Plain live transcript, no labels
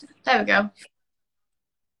There we go.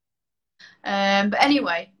 But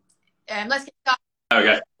anyway, let's get started.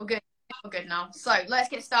 Okay. We're good. We're good now. So let's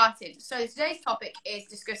get started. So today's topic is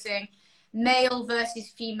discussing male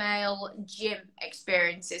versus female gym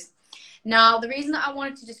experiences. Now, the reason that I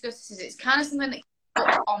wanted to discuss this is it's kind of something that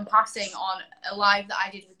came on passing on a live that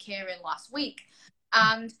I did with Kieran last week.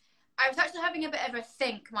 And I was actually having a bit of a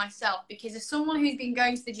think myself because as someone who's been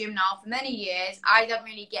going to the gym now for many years, I don't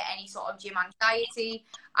really get any sort of gym anxiety.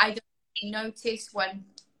 I don't notice when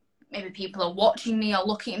maybe people are watching me or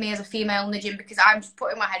looking at me as a female in the gym because I'm just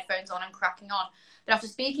putting my headphones on and cracking on. But after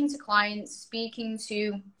speaking to clients, speaking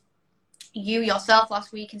to you yourself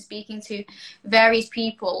last week and speaking to various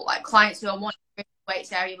people, like clients who are wanting to go to the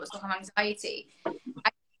weights area but still have anxiety, I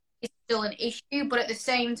think it's still an issue. But at the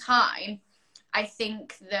same time, I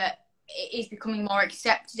think that it is becoming more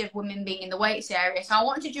accepted of women being in the weights area. So I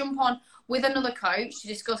wanted to jump on with another coach to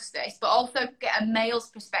discuss this, but also get a male's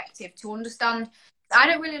perspective to understand. I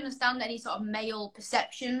don't really understand any sort of male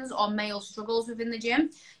perceptions or male struggles within the gym.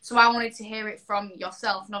 So I wanted to hear it from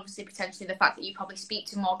yourself, and obviously potentially the fact that you probably speak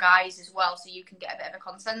to more guys as well, so you can get a bit of a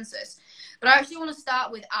consensus. But I actually want to start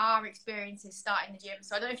with our experiences starting the gym.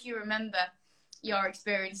 So I don't know if you remember your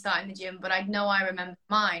experience starting the gym, but I know I remember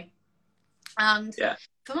mine. And Yeah.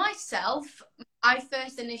 for myself, I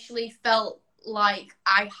first initially felt like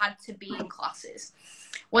I had to be in classes.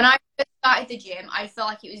 When I first started the gym, I felt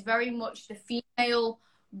like it was very much the female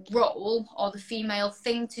role or the female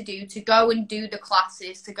thing to do, to go and do the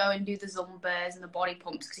classes, to go and do the Zumbas and the body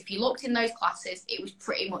pumps. Because if you looked in those classes, it was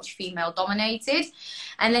pretty much female dominated.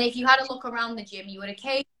 And then if you had a look around the gym, you would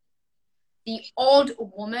occasionally the odd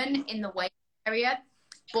woman in the weight area,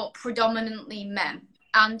 but predominantly men.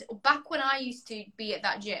 And back when I used to be at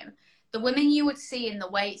that gym, the women you would see in the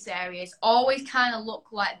weights areas always kind of look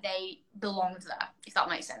like they belonged there, if that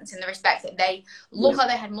makes sense, in the respect that they look like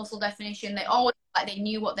they had muscle definition. They always looked like they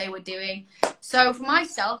knew what they were doing. So for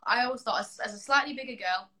myself, I always thought as a slightly bigger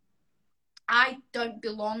girl, I don't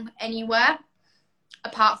belong anywhere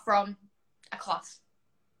apart from a class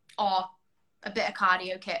or a bit of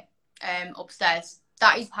cardio kit upstairs.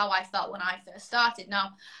 That is how I felt when I first started.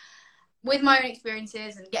 Now, with my own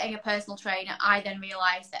experiences and getting a personal trainer, I then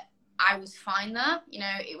realised that I was fine there. You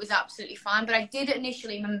know, it was absolutely fine. But I did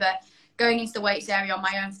initially remember going into the weights area on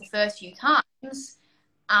my own for the first few times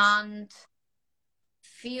and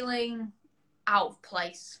feeling out of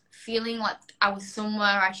place, feeling like I was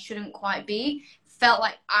somewhere I shouldn't quite be. Felt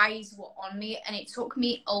like eyes were on me, and it took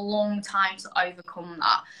me a long time to overcome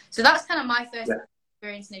that. So that's kind of my first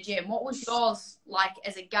experience in the gym. What was yours like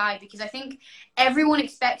as a guy? Because I think everyone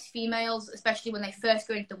expects females, especially when they first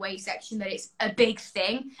go into the weight section, that it's a big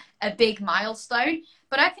thing, a big milestone.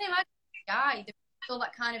 But I can imagine a guy, there's still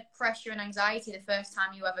that kind of pressure and anxiety the first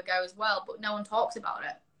time you ever go as well, but no one talks about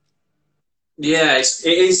it. Yeah,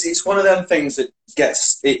 it's one of them things that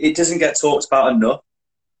it doesn't get talked about enough,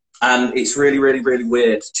 and it's really, really, really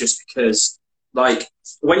weird just because, like,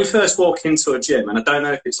 when you first walk into a gym, and I don't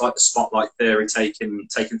know if it's like the spotlight theory taking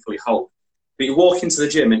fully hold, but you walk into the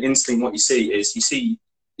gym and instantly what you see is you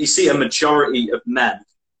see a majority of men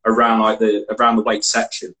around the weight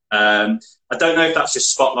section. I don't know if that's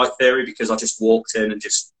just spotlight theory because I just walked in and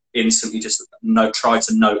just instantly tried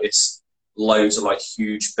to notice loads of like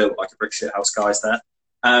huge built like a brick shit house guys there.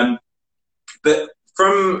 But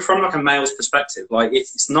from like a male's perspective, like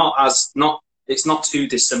it's not too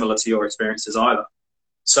dissimilar to your experiences either.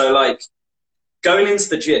 So like going into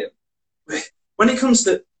the gym, when it comes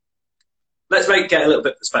to, get a little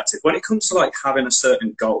bit of perspective. When it comes to like having a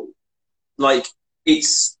certain goal, like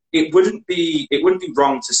it wouldn't be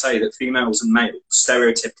wrong to say that females and males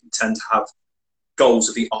stereotypically tend to have goals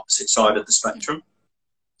of the opposite side of the spectrum.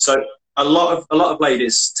 So a lot of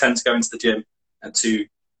ladies tend to go into the gym and to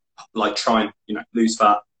like try and, you know, lose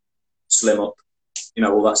fat, slim up, you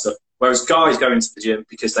know, all that stuff. Whereas guys go into the gym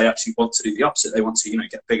because they actually want to do the opposite. They want to, you know,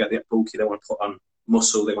 get bigger, get bulky, they want to put on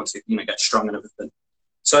muscle, they want to, you know, get strong and everything.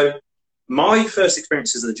 So my first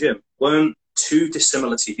experiences of the gym weren't too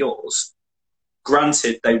dissimilar to yours.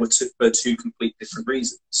 Granted, they were for two complete different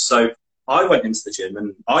reasons. So I went into the gym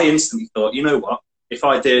and I instantly thought, you know what, if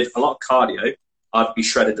I did a lot of cardio, I'd be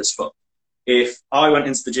shredded as fuck. If I went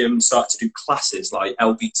into the gym and started to do classes like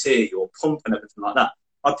LBT or pump and everything like that,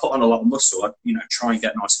 I'd put on a lot of muscle. I'd, you know, try and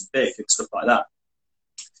get nice and big and stuff like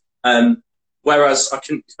that. Whereas I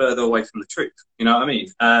couldn't be further away from the truth. You know what I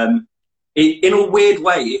mean? In a weird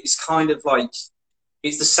way, it's kind of like,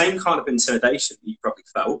 it's the same kind of intimidation that you probably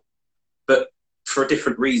felt, but for a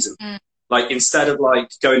different reason. Like, instead of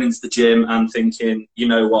like going into the gym and thinking, you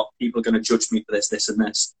know what, people are going to judge me for this, this and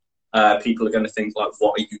this. People are going to think like,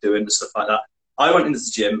 what are you doing and stuff like that. I went into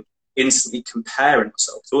the gym instantly comparing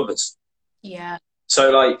myself to others. Yeah.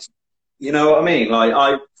 So like, you know what I mean?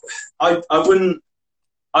 Like I wouldn't.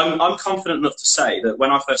 I'm confident enough to say that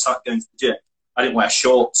when I first started going to the gym, I didn't wear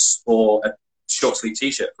shorts or a short sleeve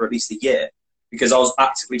t-shirt for at least a year because I was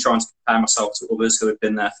actively trying to compare myself to others who had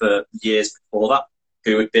been there for years before that,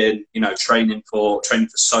 who had been, you know, training for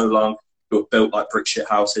so long, who had built like brick shit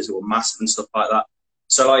houses, who were massive and stuff like that.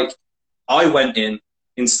 So like, I went in,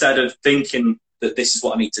 instead of thinking that this is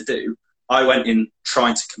what I need to do, I went in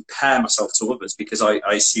trying to compare myself to others because I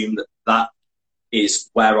assumed that that is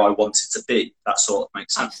where I wanted to be. That sort of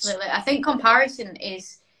makes sense. Absolutely. I think comparison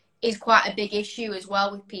is quite a big issue as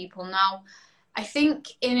well with people. Now, I think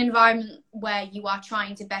in an environment where you are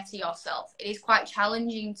trying to better yourself, it is quite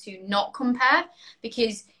challenging to not compare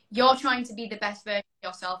because you're trying to be the best version of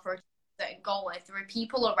yourself for a certain goal. If there are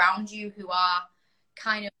people around you who are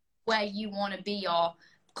kind of where you want to be or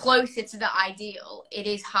closer to the ideal, it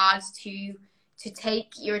is hard to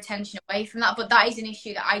take your attention away from that. But that is an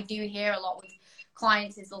issue that I do hear a lot with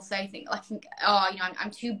clients is they'll say things like, oh, you know,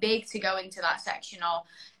 I'm too big to go into that section, or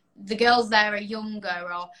the girls there are younger,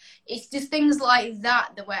 or it's just things like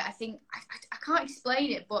that where I think I can't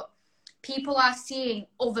explain it, but people are seeing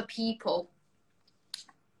other people.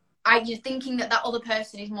 You're thinking that other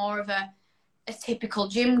person is more of a typical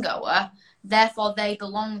gym goer, therefore they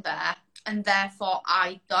belong there, and therefore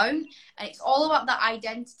I don't. And it's all about that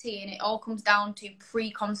identity, and it all comes down to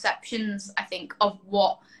preconceptions, I think, of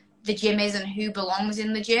what the gym is and who belongs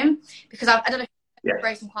in the gym. Because I don't know if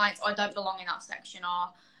I some clients, I don't belong in that section, or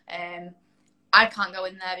I can't go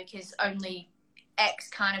in there because only X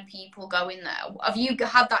kind of people go in there. Have you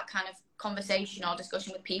had that kind of conversation or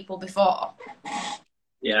discussion with people before?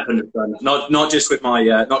 Yeah, 100%. Not just with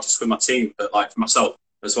my team, but like for myself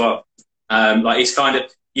as well. Like it's kind of,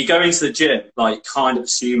 you go into the gym like kind of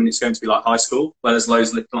assuming it's going to be like high school where there's loads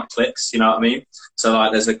of looking like cliques, you know what I mean? So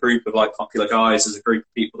like there's a group of like popular guys, there's a group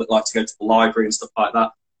of people that like to go to the library and stuff like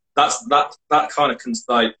that. That kind of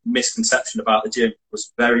like misconception about the gym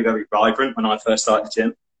was very, very vibrant when I first started the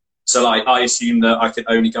gym. So like I assumed that I could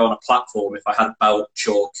only go on a platform if I had a belt,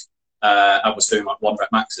 chalk, and was doing like 1 rep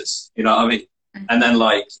maxes, you know what I mean? And then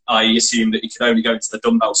like I assumed that you could only go into the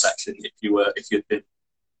dumbbell section if you'd been,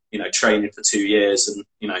 you know, training for 2 years and,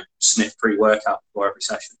 you know, sniff pre-workout before every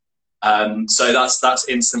session. So that's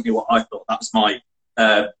instantly what I thought. That was my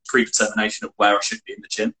predetermination of where I should be in the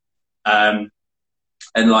gym.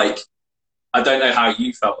 And like, I don't know how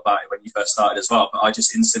you felt about it when you first started as well, but I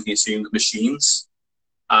just instantly assumed that machines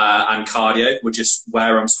and cardio were just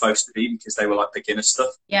where I'm supposed to be because they were like beginner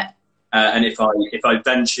stuff. Yeah. And if I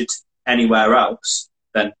ventured anywhere else,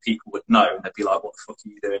 then people would know and they'd be like, what the fuck are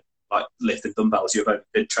you doing? Like lifting dumbbells, you've only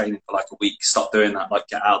been training for like a week, stop doing that, like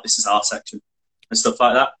get out, this is our section and stuff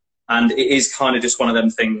like that. And it is kind of just one of them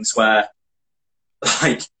things where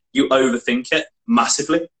like you overthink it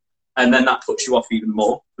massively and then that puts you off even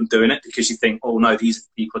more from doing it because you think, oh no, these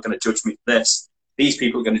people are going to judge me for this, these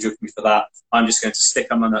people are going to judge me for that, I'm just going to stick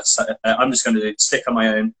on my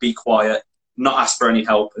own, be quiet, not ask for any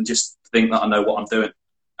help and just think that I know what I'm doing.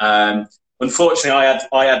 Unfortunately,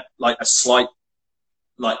 I had like a slight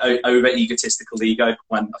like over egotistical ego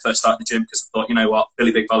when I first started the gym because I thought, you know what,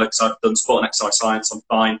 Billy Big Bollocks, I've done sport and exercise science, I'm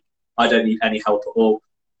fine, I don't need any help at all.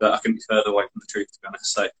 But I couldn't be further away from the truth, to be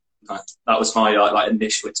honest. So that was my like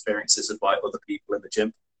initial experiences of like other people in the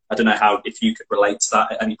gym. I don't know if you could relate to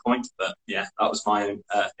that at any point, but yeah, that was my own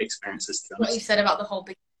experiences, to be honest. What you said about the whole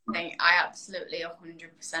big thing, I absolutely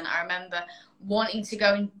 100%. I remember wanting to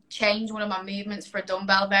go and change one of my movements for a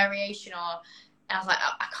dumbbell variation, and I was like,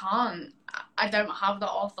 I can't. I don't have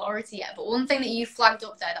that authority yet. But one thing that you flagged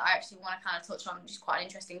up there that I actually want to kind of touch on, which is quite an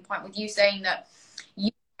interesting point, with you saying that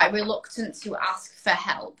you are reluctant to ask for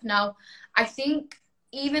help. Now, I think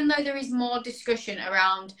even though there is more discussion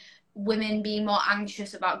around women being more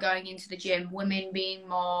anxious about going into the gym, women being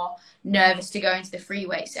more nervous to go into the free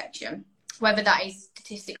weight section, whether that is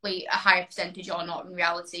statistically a higher percentage or not in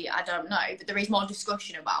reality, I don't know. But there is more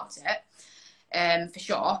discussion about it, for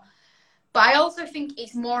sure. But I also think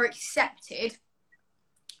it's more accepted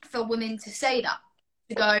for women to say that,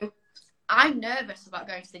 to go, I'm nervous about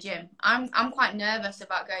going to the gym. I'm quite nervous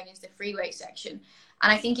about going into the free weight section.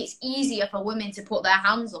 And I think it's easier for women to put their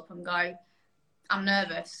hands up and go, I'm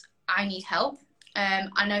nervous, I need help.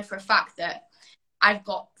 I know for a fact that I've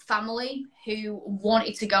got family who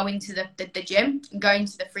wanted to go into the gym and go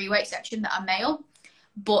into the free weight section that are male,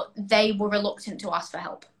 but they were reluctant to ask for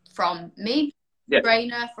help from me.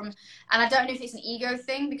 Trainer and I don't know if it's an ego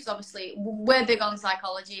thing because obviously we're big on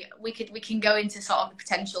psychology. We can go into sort of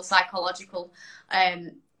potential psychological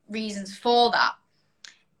reasons for that,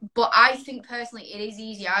 But I think personally it is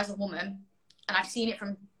easier as a woman, and I've seen it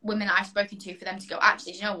from women that I've spoken to, for them to go,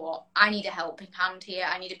 actually, you know what? I need a helping hand here.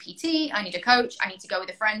 I need a PT. I need a coach. I need to go with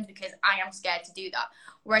a friend because I am scared to do that.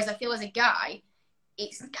 Whereas I feel as a guy,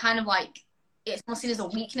 it's kind of like, it's almost seen as a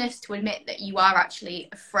weakness to admit that you are actually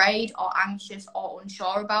afraid or anxious or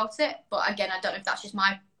unsure about it. But again, I don't know if that's just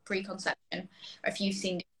my preconception or if you've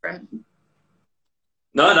seen different.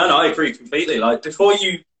 No, I agree completely. Like before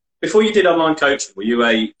you did online coaching, were you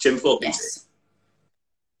a gym floor PT? Yes.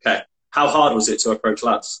 Okay. How hard was it to approach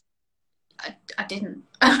lads? I didn't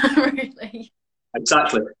really.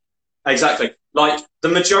 Exactly. Like the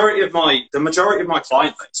majority of my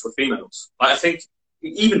client base were females. Like, I think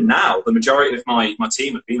even now the majority of my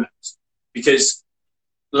team are females, because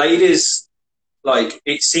ladies, like,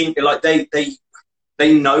 it seemed like they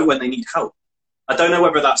know when they need help. I don't know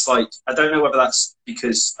whether that's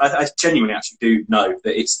because I genuinely actually do know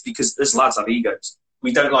that it's because as lads have egos.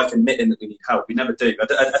 We don't like admitting that we need help. We never do.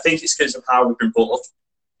 I think it's because of how we've been brought up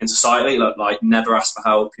in society. Like never ask for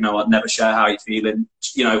help. You know, like never share how you're feeling.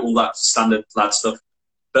 You know, all that standard lad stuff.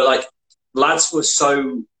 But like lads were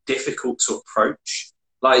so difficult to approach.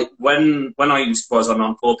 Like when I was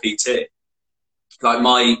on poor PT, like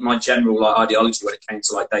my general like ideology when it came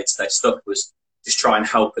to like day-to-day stuff was just try and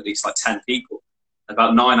help at least like 10 people.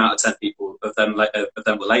 About 9 out of 10 people of them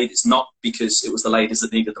were ladies, not because it was the ladies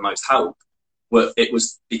that needed the most help. It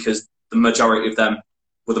was because the majority of them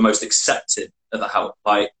were the most accepting of the help.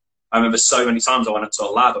 Like, I remember so many times I went up to a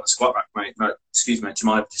lad on a squat rack, mate, excuse me, do you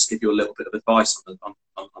mind if I just give you a little bit of advice on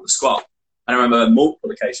the squat? And I remember on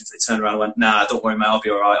multiple occasions they turned around and went, nah, don't worry, mate, I'll be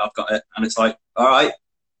all right, I've got it. And it's like, all right,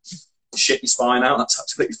 shit your spine out, that's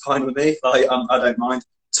absolutely fine with me. Like, I don't mind.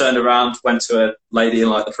 Turned around, went to a lady in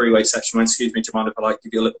like the free weight section, went, excuse me, do you mind if I like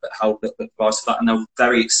give you a little bit of help, a little bit of advice for that? And they were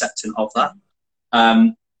very accepting of that.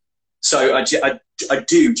 So I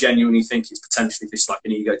do genuinely think it's potentially just like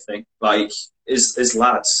an ego thing. Like, as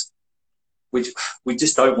lads, we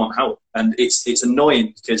just don't want help. And it's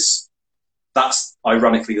annoying because that's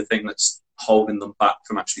ironically the thing that's holding them back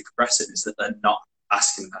from actually progressing, is that they're not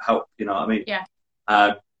asking for help. You know what I mean?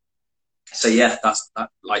 Yeah. So yeah, that's that.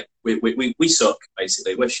 Like we suck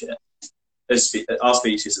basically. We're shit. Our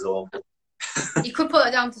species is awful. You could put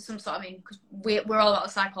it down to some sort. I mean, because we're all about the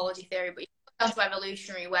psychology theory, but you put it down to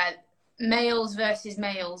evolutionary, where males versus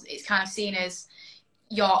males, it's kind of seen as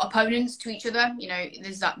your opponents to each other. You know,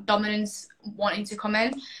 there's that dominance wanting to come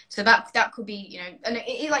in. So that could be, you know, and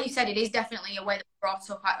like you said, it is definitely a way that we're brought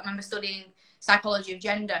up. I remember studying psychology of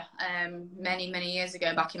gender many years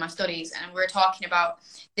ago back in my studies, and we were talking about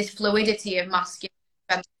this fluidity of masculine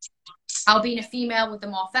and feminine. How being a female with the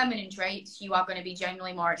more feminine traits, you are going to be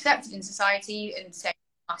generally more accepted in society, and say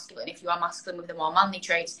masculine if you are masculine with the more manly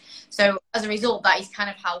traits. So as a result, that is kind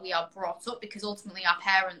of how we are brought up, because ultimately our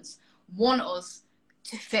parents want us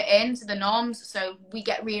to fit into the norms. So we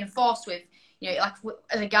get reinforced with, you know, like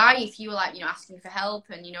as a guy, if you were like, you know, asking for help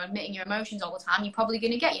and, you know, admitting your emotions all the time, you're probably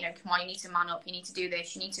going to get, you know, come on, you need to man up, you need to do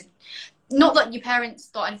this, you need to, not that your parents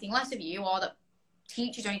thought anything less of you or that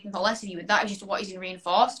teachers or anything thought less of you, but that is just what is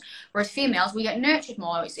reinforced. Whereas females, we get nurtured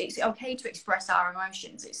more. It's okay to express our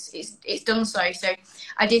emotions. It's done so. So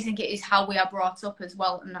I do think it is how we are brought up as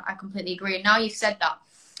well, and I completely agree. And now you've said that,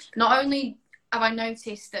 not only have I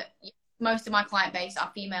noticed that most of my client base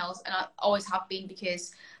are females, and I always have been,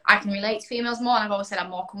 because I can relate to females more, and I've always said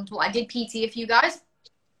I'm more comfortable. I did PT a few guys,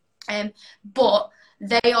 but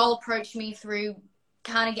they all approached me through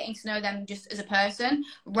kind of getting to know them just as a person,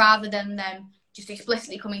 rather than them just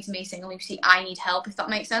explicitly coming to me saying, Lucy, I need help, if that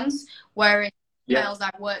makes sense. Whereas females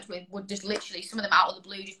I've worked with would just literally, some of them out of the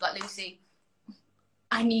blue, just like, Lucy,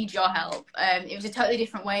 I need your help. It was a totally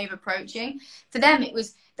different way of approaching. For them, it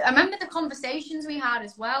was, I remember the conversations we had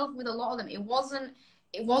as well with a lot of them. It wasn't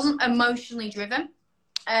emotionally driven.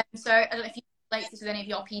 So I don't know if you relate this with any of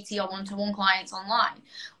your PT or one-to-one clients online.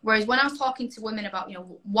 Whereas when I was talking to women about, you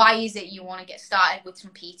know, why is it you want to get started with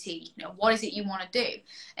some PT? You know, what is it you want to do?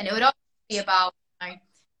 And it would always be about,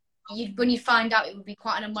 you know, when you find out, it would be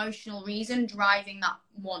quite an emotional reason driving that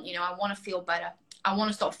want. You know, I want to feel better. I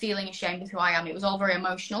want to stop feeling ashamed of who I am. It was all very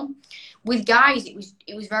emotional. With guys, it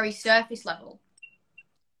was very surface level.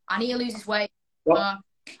 I need to lose this weight. Do you want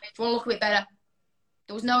to look a bit better?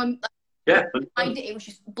 There was no it was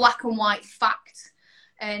just black and white fact.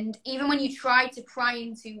 And even when you try to pry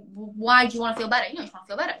into, well, why do you want to feel better? You know, you want to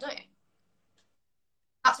feel better, don't you?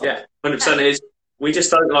 That's what 100% it is. We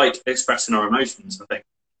just don't like expressing our emotions, I think.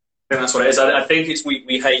 I think that's what it is. I think it's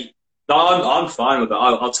we hate. I'm fine with it.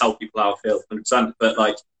 I'll tell people how I feel, 100%. But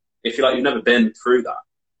like, if you've never been through that,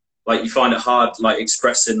 like you find it hard, like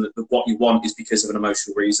expressing that what you want is because of an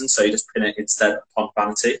emotional reason. So you just pin it instead upon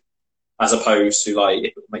vanity, as opposed to like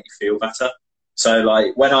if it will make you feel better. So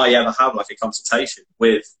like when I ever have like a consultation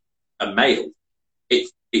with a male,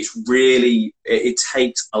 it's really, it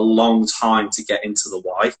takes a long time to get into the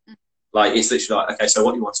why. Like it's literally like, okay, so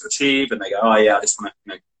what do you want to achieve? And they go, oh yeah, I just want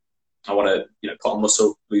to, I want to, put on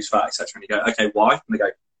muscle, lose fat, etc. And you go, okay, why? And they go,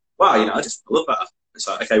 wow, I just look better. It's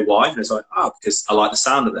like, okay, why? And it's like, oh, because I like the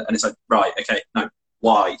sound of it. And it's like, right, okay, no,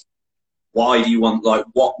 why? Why do you want, like,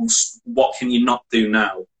 what can you not do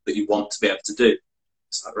now that you want to be able to do?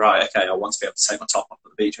 It's like, right, okay, I want to be able to take my top off at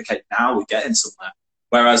the beach. Okay, now we're getting somewhere.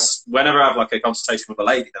 Whereas whenever I have like a consultation with a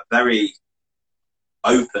lady, they're very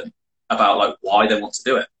open about like why they want to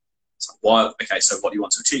do it. It's like, why? Okay, so what do you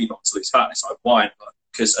want to achieve? I want to lose fat. And it's like, why?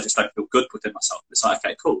 Because I just don't feel good within myself. It's like,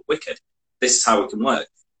 okay, cool, wicked. This is how we can work.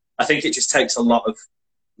 I think it just takes a lot of,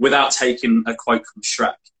 without taking a quote from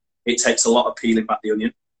Shrek, it takes a lot of peeling back the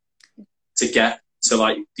onion to get to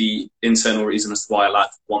like the internal reason as to why a lad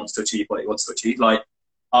wants to achieve what he wants to achieve. Like,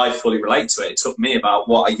 I fully relate to it. It took me about,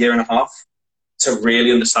 a year and a half to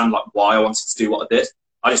really understand like why I wanted to do what I did.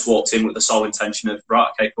 I just walked in with the sole intention of, right,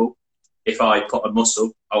 okay, cool. If I put a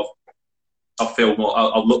muscle, I'll feel more,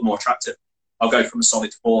 I'll look more attractive. I'll go from a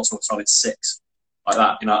solid 4 to a solid 6, like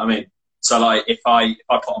that. You know what I mean? So like, if I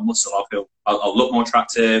put on muscle, I'll look more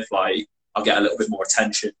attractive. Like, I'll get a little bit more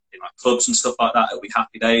attention in like clubs and stuff like that. It'll be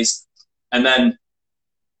happy days. And then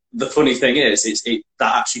the funny thing is,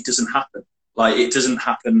 that actually doesn't happen. Like, it doesn't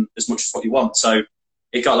happen as much as what you want. So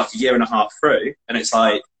it got like a year and a half through, and it's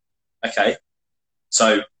like, okay,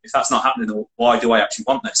 so if that's not happening, then why do I actually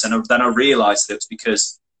want this? And then I realised that it's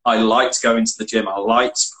because I liked going to the gym. I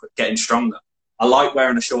liked getting stronger. I liked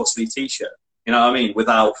wearing a short sleeve t-shirt, you know what I mean,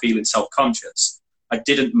 without feeling self-conscious. I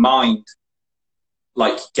didn't mind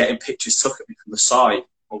like getting pictures took at me from the side.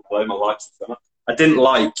 Oh boy, my lights are done. I didn't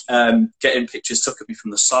like getting pictures took at me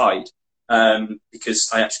from the side because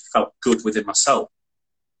I actually felt good within myself.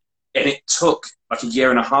 And it took like a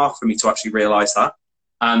year and a half for me to actually realise that.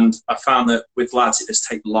 And I found that with lads, it does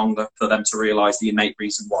take longer for them to realise the innate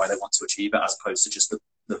reason why they want to achieve it, as opposed to just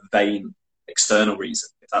the vain external reason,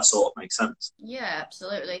 if that sort of makes sense. Yeah,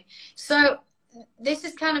 absolutely. So this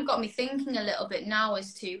has kind of got me thinking a little bit now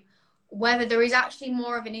as to whether there is actually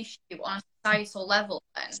more of an issue on a societal level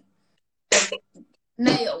then,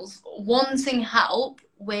 males wanting help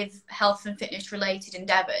with health and fitness related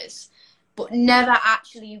endeavours, but never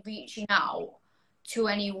actually reaching out to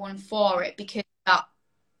anyone for it because that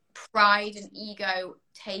pride and ego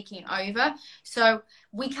taking over. So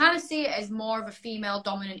we kind of see it as more of a female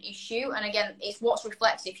dominant issue. And again, it's what's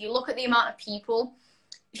reflected. If you look at the amount of people,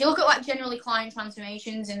 if you look at like generally client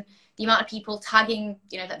transformations and the amount of people tagging,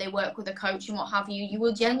 that they work with a coach and what have you, you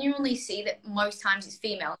will genuinely see that most times it's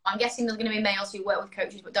female. I'm guessing there's going to be males who work with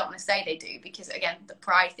coaches but don't want to say they do because, again, the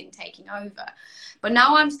pride thing taking over. But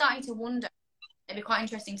now I'm starting to wonder, it'd be quite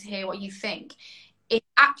interesting to hear what you think, if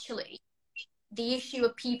actually the issue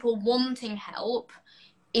of people wanting help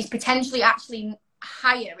is potentially actually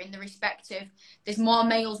higher in the respect of there's more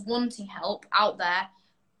males wanting help out there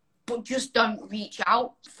but just don't reach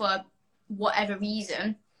out for whatever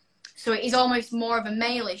reason. So it is almost more of a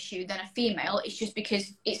male issue than a female. It's just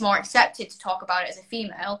because it's more accepted to talk about it as a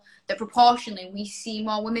female that proportionally we see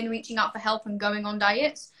more women reaching out for help and going on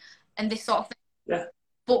diets and this sort of thing. Yeah.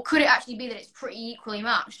 But could it actually be that it's pretty equally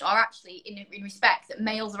matched, or actually in respect that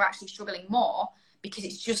males are actually struggling more because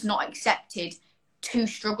it's just not accepted to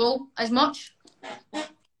struggle as much?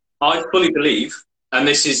 I fully believe, and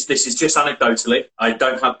this is just anecdotally, I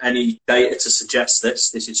don't have any data to suggest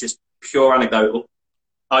this. This is just pure anecdotal.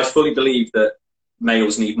 I fully believe that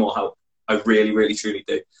males need more help. I really, really, truly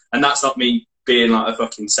do. And that's not me being like a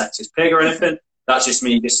fucking sexist pig or anything. That's just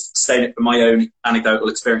me just saying it from my own anecdotal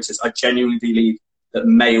experiences. I genuinely believe that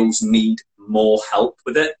males need more help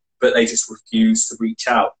with it, but they just refuse to reach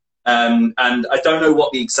out. And I don't know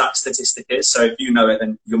what the exact statistic is, so if you know it,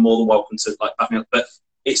 then you're more than welcome to like back me up. But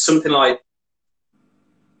it's something like,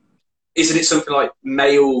 isn't it something like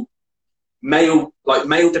male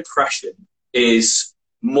depression is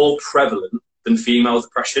more prevalent than female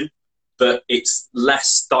depression, but it's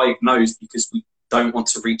less diagnosed because we don't want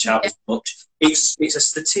to reach out as much. It's a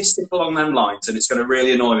statistic along them lines, and it's going to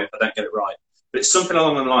really annoy me if I don't get it right. But it's something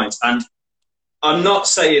along them lines, and I'm not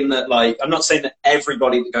saying that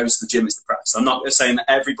everybody that goes to the gym is depressed. I'm not saying that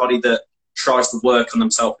everybody that tries to work on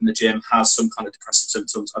themselves in the gym has some kind of depressive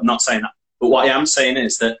symptoms. I'm not saying that. But what I am saying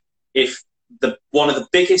is that if one of the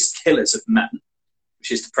biggest killers of men,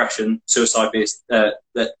 which is depression, suicide,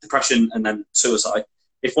 depression and then suicide,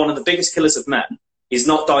 if one of the biggest killers of men is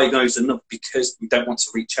not diagnosed enough because we don't want to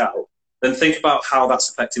reach out, then think about how that's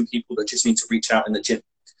affecting people that just need to reach out in the gym.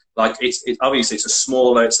 Like, obviously it's a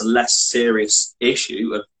smaller, it's a less serious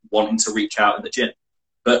issue of wanting to reach out in the gym,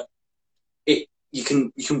 but you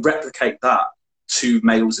can replicate that to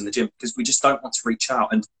males in the gym, because we just don't want to reach out.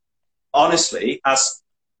 And honestly, as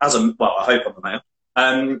a, well, I hope I'm a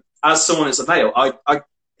male, as someone as a male,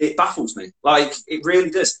 it baffles me. Like, it really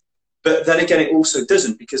does. But then again, it also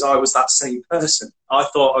doesn't, because I was that same person. I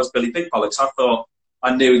thought I was Billy Big Bollocks. I thought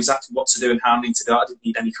I knew exactly what to do and how I need to do it. I didn't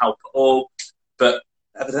need any help at all. But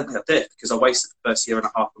evidently I did, because I wasted the first year and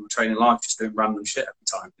a half of my training life just doing random shit every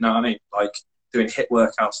time. You know what I mean? Like doing HIIT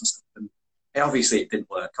workouts and stuff. And obviously it didn't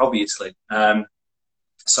work, obviously.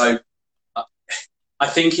 So I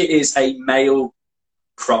think it is a male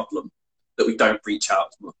problem that we don't reach out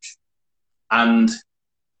as much. And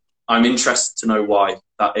I'm interested to know why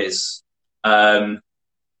that is. Do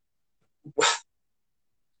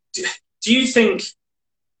you think,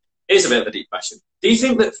 here's a bit of a deep question, do you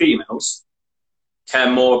think that females care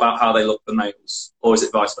more about how they look than males, or is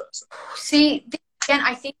it vice versa? See, again,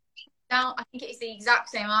 I think it is the exact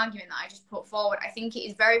same argument that I just put forward. I think it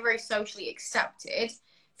is very, very socially accepted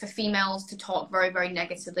for females to talk very, very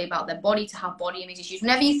negatively about their body, to have body image issues.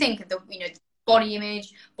 Whenever you think of the, body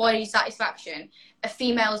image, body satisfaction, a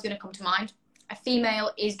female is going to come to mind. A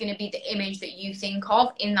female is going to be the image that you think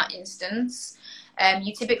of in that instance.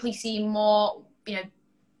 You typically see more,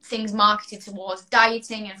 things marketed towards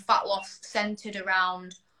dieting and fat loss centered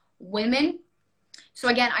around women. So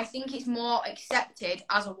again, I think it's more accepted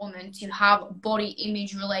as a woman to have body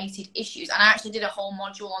image related issues. And I actually did a whole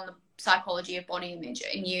module on the psychology of body image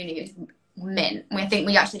in uni with men. I think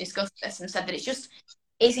we actually discussed this and said that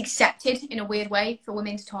it's accepted in a weird way for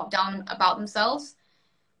women to talk down about themselves.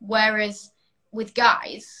 Whereas with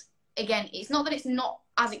guys, again, it's not that it's not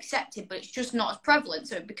as accepted, but it's just not as prevalent.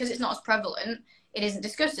 So because it's not as prevalent, it isn't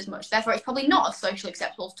discussed as much. Therefore, it's probably not as socially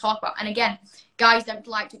acceptable to talk about. And again, guys don't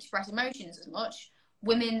like to express emotions as much.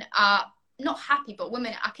 Women are not happy, but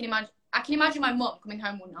women, I can imagine my mum coming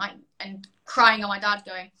home one night and crying on my dad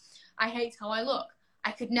going, I hate how I look.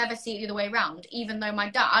 I could never see it the other way around, even though my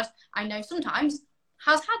dad, I know sometimes,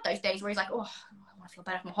 has had those days where he's like, oh, I want to feel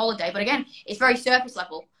better from a holiday. But again, it's very surface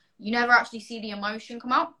level. You never actually see the emotion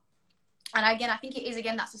come out. And again, I think it is,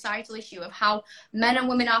 again, that societal issue of how men and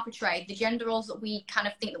women are portrayed, the gender roles that we kind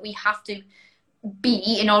of think that we have to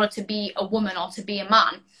be in order to be a woman or to be a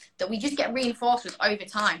man, that we just get reinforced with over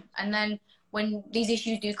time. And then when these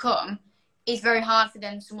issues do come, it's very hard for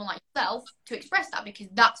then someone like yourself to express that, because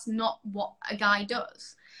that's not what a guy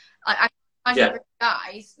does. I imagine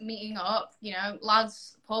guys meeting up,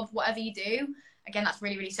 lads, pub, whatever you do. Again, that's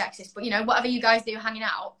really, really sexist. But, whatever you guys do, hanging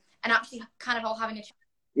out and actually kind of all having a chat.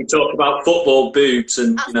 We talk about football, boobs,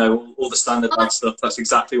 and all the standard bad stuff. That's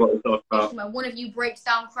exactly what we talk about. When one of you breaks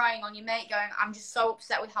down crying on your mate, going, "I'm just so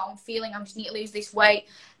upset with how I'm feeling. I just need to lose this weight,"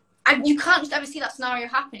 and you can't just ever see that scenario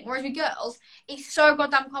happening. Whereas with girls, it's so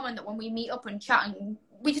goddamn common that when we meet up and chat, and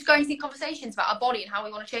we just go into conversations about our body and how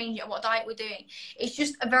we want to change it and what diet we're doing. It's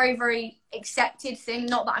just a very, very accepted thing.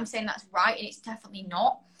 Not that I'm saying that's right, and it's definitely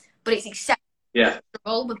not, but it's accepted. Yeah.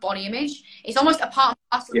 With body image, it's almost a part and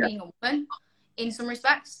parcel of being a woman in some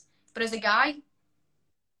respects. But as a guy,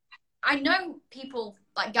 I know people,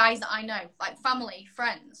 like guys that I know, like family,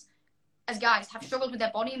 friends, as guys, have struggled with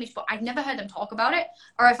their body image, but I've never heard them talk about it.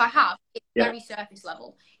 Or if I have, it's very surface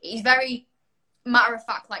level. It is very matter of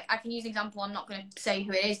fact. Like, I can use an example. I'm not going to say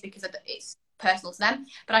who it is because it's personal to them.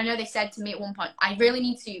 But I know they said to me at one point, I really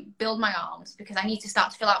need to build my arms because I need to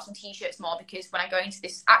start to fill out some t-shirts more, because when I go into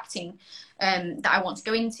this acting that I want to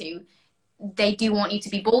go into, they do want you to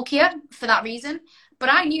be bulkier for that reason. But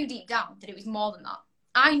I knew deep down that it was more than that.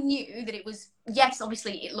 I knew that it was, yes,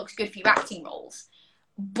 obviously it looks good for your acting roles,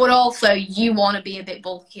 but also you want to be a bit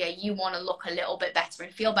bulkier. You want to look a little bit better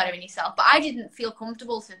and feel better in yourself. But I didn't feel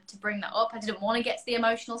comfortable to bring that up. I didn't want to get to the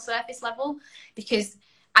emotional surface level, because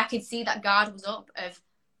I could see that guard was up of,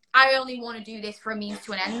 I only want to do this for a means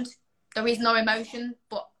to an end. There is no emotion,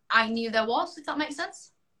 but I knew there was, if that makes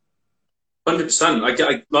sense. 100%.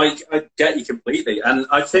 I get you completely. And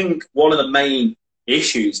I think one of the main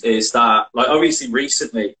issues is that, like, obviously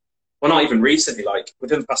recently, well, not even recently, like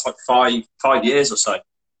within the past like five years or so,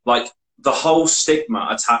 like the whole stigma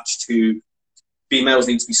attached to females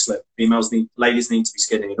need to be slim, ladies need to be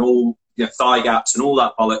skinny, and all, thigh gaps and all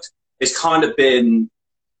that bollocks, it's kind of been,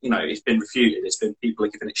 it's been refuted. It's been, people are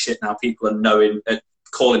giving it shit now. People are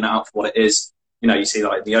calling it out for what it is. You see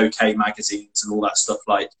like the OK magazines and all that stuff,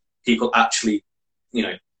 like people actually,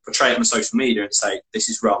 portray it on social media and say, this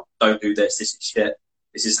is wrong, don't do this is shit,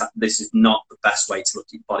 this is not the best way to look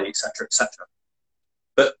at your body, etc., etc.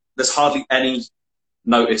 there's hardly any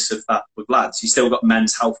notice of that with lads. You still got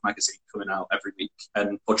Men's Health magazine coming out every week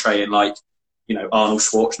and portraying like, you know, Arnold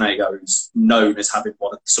Schwarzenegger, who's known as having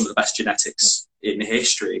some of the best genetics in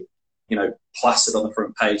history, you know, plastered on the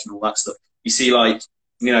front page and all that stuff. You see like,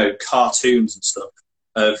 you know, cartoons and stuff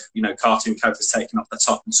of, you know, cartoon characters taking off the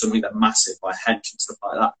top and suddenly they're massive by hench and stuff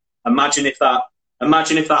like that. Imagine if that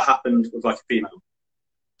happened with like a female.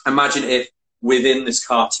 Imagine if within this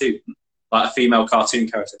cartoon, like a female cartoon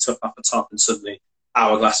character took off the top and suddenly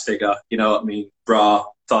hourglass figure, you know what I mean, bra,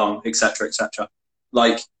 thumb, etc., etc.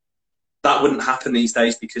 Like, that wouldn't happen these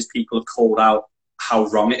days because people have called out how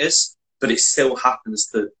wrong it is, but it still happens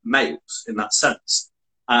to males in that sense.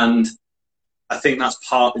 And I think that's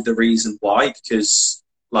partly the reason why, because,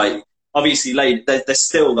 like, obviously, there's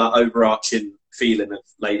still that overarching feeling of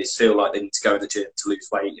ladies feel like they need to go in the gym to lose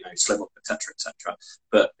weight, you know, slim up, etc., etc.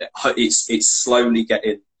 But it's slowly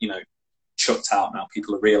getting, you know, chucked out now.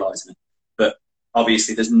 People are realising it. But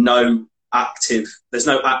obviously, there's no active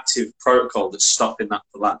protocol that's stopping that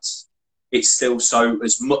for lads. It's still so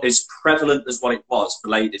as prevalent as what it was for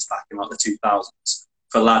ladies back in like the 2000s,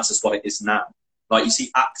 for lads as what it is now. Like, you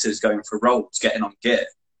see actors going for roles, getting on gear.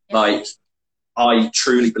 Like, I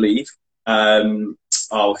truly believe,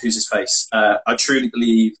 who's his face? I truly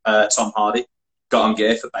believe Tom Hardy got on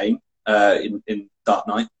gear for Bane in Dark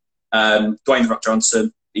Knight. Dwayne The Rock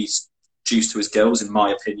Johnson, he's juiced to his gills, in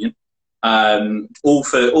my opinion. All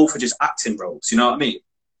for just acting roles, you know what I mean?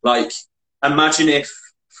 Like, imagine if,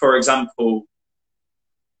 for example,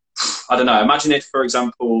 imagine if, for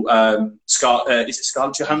example, is it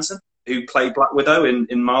Scarlett Johansson who played Black Widow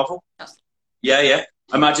in Marvel? Yeah.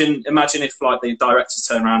 Imagine if like the directors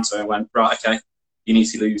turned around to her and went, right, okay, you need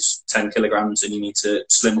to lose 10 kilograms and you need to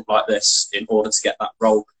slim up like this in order to get that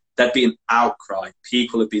role. There'd be an outcry.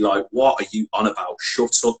 People would be like, what are you on about?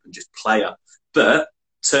 Shut up and just play her. But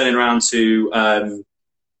turning around to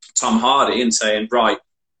Tom Hardy and saying, right,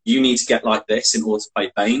 you need to get like this in order to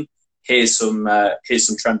play Bane. Here's some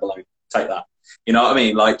Trenbolone. Take that. You know what I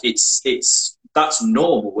mean? Like, that's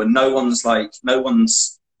normal when no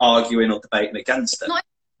one's arguing or debating against it.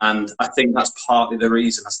 And I think that's partly the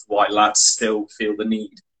reason as to why lads still feel the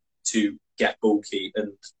need to get bulky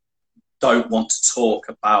and don't want to talk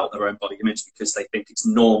about their own body image because they think it's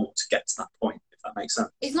normal to get to that point, if that makes sense.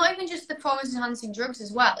 It's not even just the performance-enhancing drugs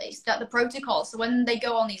as well. It's that the protocol. So when they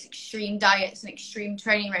go on these extreme diets and extreme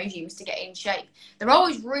training regimes to get in shape, they're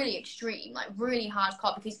always really extreme, like really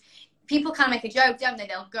hardcore, because people kind of make a joke, don't they?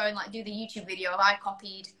 They'll go and like do the YouTube video of I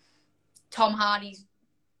copied Tom Hardy's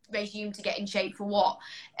regime to get in shape for what,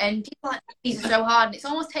 and people are like, these are so hard, and it's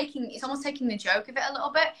almost taking the joke of it a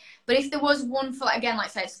little bit. But if there was one for, like, again, like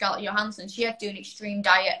say Scarlett Johansson, she had to do an extreme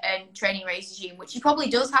diet and training regime, which she probably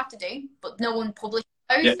does have to do, but no one published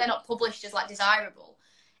those. Yeah. They're not published as like desirable.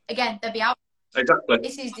 Again, they'll be out. Exactly.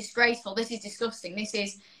 This is disgraceful. This is disgusting. This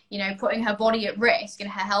is, you know, putting her body at risk and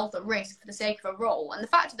her health at risk for the sake of a role. And the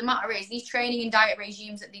fact of the matter is, these training and diet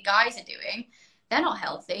regimes that the guys are doing, they're not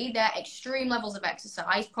healthy. They're extreme levels of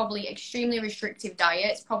exercise, probably extremely restrictive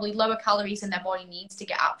diets, probably lower calories than their body needs to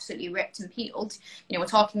get absolutely ripped and peeled. You know, we're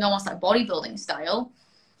talking almost like bodybuilding style.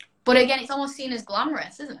 But again, it's almost seen as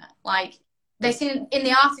glamorous, isn't it? Like, they're seen in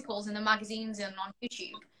the articles, in the magazines and on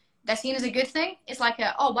YouTube. They're seen as a good thing. It's like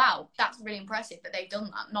oh wow, that's really impressive that they've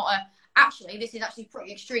done that. Not actually, this is actually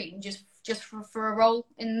pretty extreme just for a role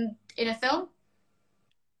in a film.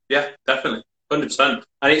 Yeah, definitely, 100%.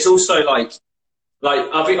 And it's also like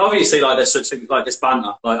obviously, like, there's such a, like, this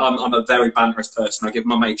banter. Like, I'm a very banterous person. I give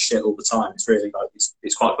my mates shit all the time. It's really, like,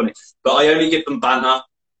 it's quite funny. But I only give them banter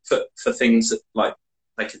for things that, like,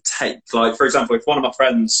 they could take. Like, for example, if one of my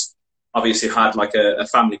friends obviously had like a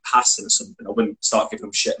family passing or something, I wouldn't start giving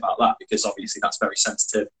them shit about that, because obviously that's very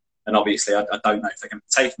sensitive. And obviously I don't know if they're going to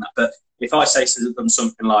be taking that. But if I say to them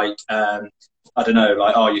something like, I don't know,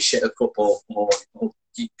 like, oh, you're shit at football, or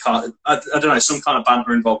you can't, I don't know, some kind of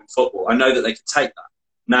banter involving football, I know that they could take that.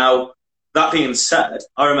 Now, that being said,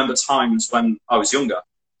 I remember times when I was younger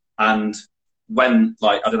and when,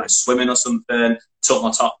 like, I don't know, swimming or something, took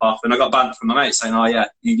my top off and I got banter from my mate saying, oh yeah,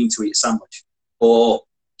 you need to eat a sandwich, or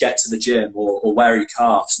get to the gym, or wear your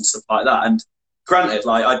calves and stuff like that. And granted,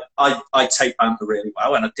 like, I take banter really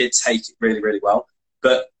well, and I did take it really, really well.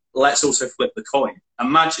 But let's also flip the coin.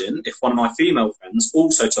 Imagine if one of my female friends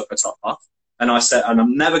also took her top off, and I said, and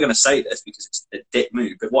I'm never going to say this because it's a dick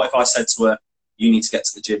move, but what if I said to her, you need to get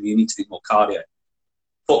to the gym, you need to do more cardio?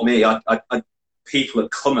 Fuck me, people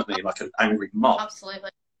would come at me like an angry mob. Absolutely.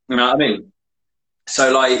 You know what I mean?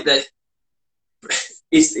 So, like,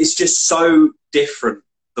 it's just so different,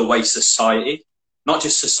 the way society, not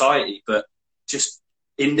just society, but just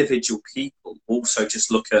individual people also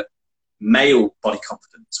just look at male body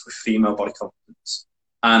confidence with female body confidence.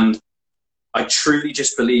 And I truly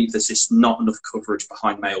just believe there's just not enough coverage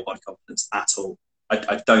behind male body confidence at all.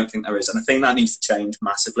 I don't think there is. And I think that needs to change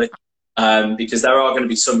massively, because there are going to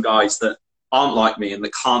be some guys that aren't like me and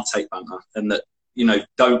that can't take banter and that, you know,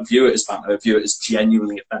 don't view it as banter, view it as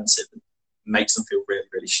genuinely offensive and makes them feel really,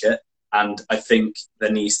 really shit. And I think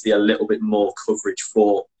there needs to be a little bit more coverage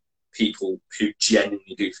for people who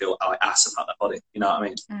genuinely do feel like ass about their body. You know what I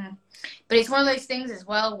mean? Mm. But it's one of those things as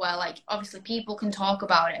well where, like, obviously people can talk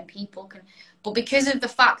about it and people can, but because of the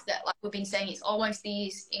fact that, like we've been saying, it's almost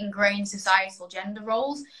these ingrained societal gender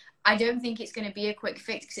roles, I don't think it's going to be a quick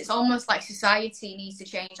fix, because it's almost like society needs to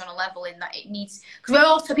change on a level in that it needs, because we're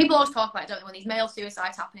also, people always talk about it, don't they, when these male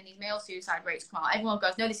suicides happen and these male suicide rates come out, everyone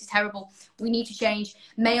goes, no, this is terrible, we need to change,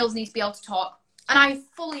 males need to be able to talk. And I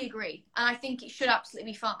fully agree, and I think it should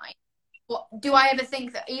absolutely be fine. But do I ever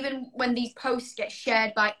think that even when these posts get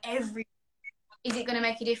shared by everyone, is it going to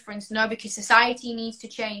make a difference? No, because society needs to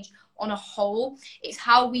change on a whole. It's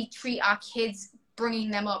how we treat our kids, bringing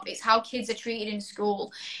them up. It's how kids are treated in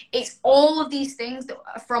school. It's all of these things that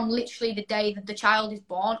are from literally the day that the child is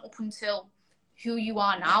born up until who you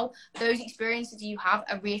are now. Those experiences you have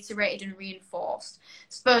are reiterated and reinforced.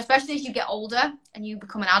 So especially as you get older and you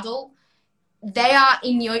become an adult, they are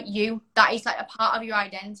in you. That is like a part of your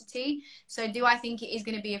identity. So do I think it is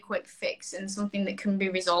going to be a quick fix and something that can be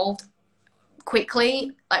resolved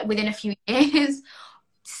quickly, like within a few years?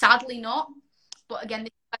 Sadly not. But again,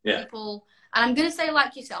 people, and I'm going to say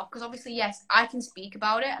like yourself, because obviously, yes, I can speak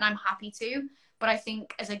about it and I'm happy to, but I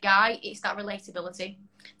think as a guy, it's that relatability.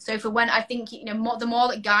 So for when I think, you know, the more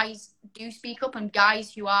that guys do speak up, and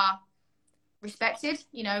guys who are respected,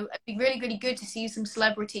 you know, it'd be really, really good to see some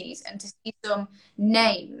celebrities and to see some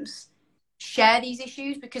names share these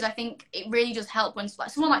issues, because I think it really does help when,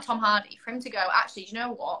 like, someone like Tom Hardy, for him to go, actually, do you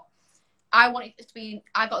know what? I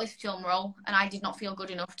got this film role and I did not feel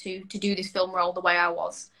good enough to do this film role the way I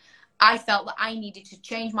was. I felt that I needed to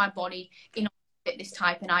change my body in order to fit this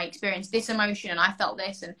type, and I experienced this emotion and I felt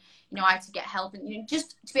this, and, you know, I had to get help, and, you know,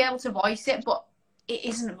 just to be able to voice it, but it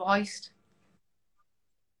isn't voiced.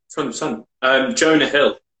 100%. Jonah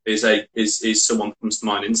Hill is someone that comes to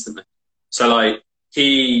mind instantly. So like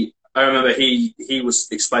I remember he was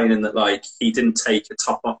explaining that like he didn't take a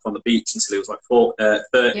top off on the beach until he was like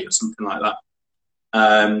 30 or something like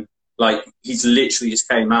that. Like he's literally just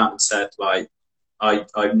came out and said like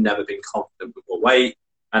I've never been confident with my weight.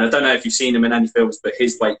 And I don't know if you've seen him in any films, but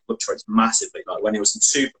his weight fluctuates massively. Like when he was in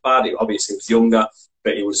Superbad, he obviously was younger,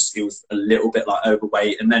 but he was a little bit like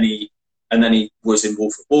overweight, and then he was in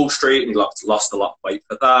Wolf of Wall Street, and he lost a lot of weight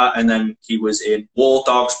for that. And then he was in War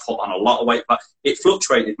Dogs, put on a lot of weight. But it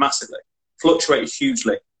fluctuated massively, fluctuated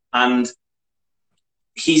hugely. And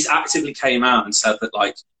he's actively came out and said that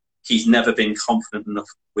like he's never been confident enough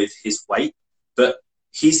with his weight. But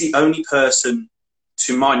he's the only person,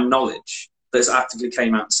 to my knowledge, that's actively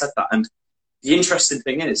came out and said that. And the interesting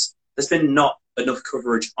thing is, there's been not enough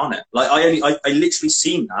coverage on it. Like I literally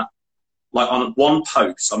seen that like on one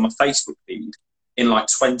post on my Facebook feed in like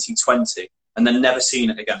 2020, and then never seen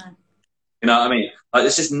it again. You know what I mean? Like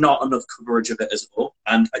there's just not enough coverage of it as well.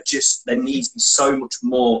 And there needs to be so much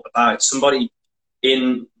more about it. Somebody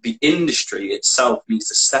in the industry itself needs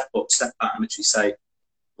to step up, step back, and actually say,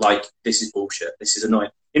 like, this is bullshit. This is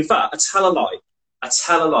annoying. In fact, I tell a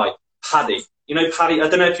lie. Paddy. You know Paddy? I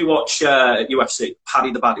don't know if you watch UFC.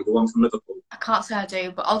 Paddy the Baddy, the one from Liverpool. I can't say I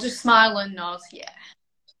do, but I'll just smile and nod, yeah.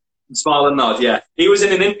 Smile and nod, yeah. He was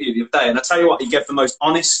in an interview the other day, and I tell you what, he gave the most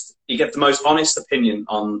honest opinion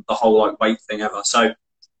on the whole like weight thing ever. So,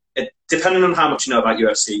 depending on how much you know about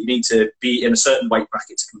UFC, you need to be in a certain weight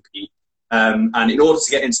bracket to compete. And in order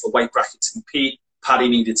to get into the weight bracket to compete, Paddy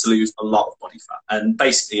needed to lose a lot of body fat, and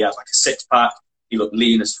basically he had like a six pack. He looked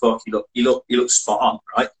lean as fuck. He looked spot on,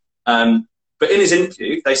 right? But in his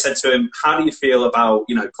interview, they said to him, "How do you feel about,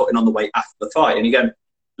 you know, putting on the weight after the fight?" And he goes,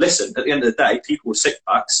 "Listen, at the end of the day, people with six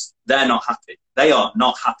packs, they're not happy. They are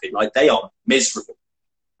not happy. Like, they are miserable.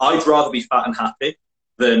 I'd rather be fat and happy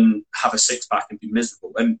than have a six pack and be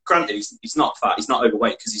miserable." And granted, he's not fat, he's not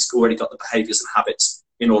overweight, because he's already got the behaviours and habits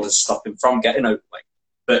in order to stop him from getting overweight.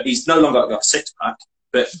 But he's no longer got a six pack,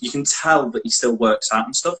 but you can tell that he still works out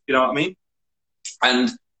and stuff, you know what I mean?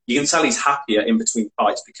 And you can tell he's happier in between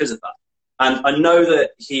fights because of that. And I know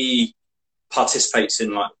that he participates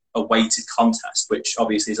in like a weighted contest, which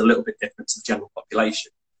obviously is a little bit different to the general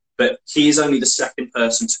population. But he is only the second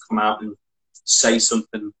person to come out and say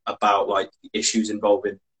something about like the issues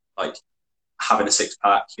involving like having a six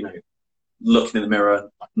pack, you know, looking in the mirror and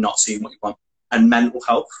like, not seeing what you want, and mental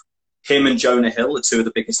health. him and Jonah Hill are two of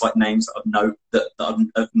the biggest like names that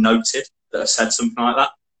I've noted that have said something like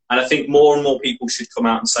that. And I think more and more people should come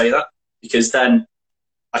out and say that, because then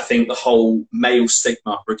I think the whole male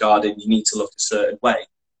stigma regarding you need to look a certain way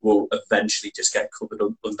will eventually just get covered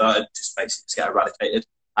under and just basically just get eradicated.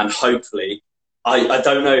 And hopefully, I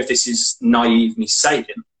don't know if this is naive me saying,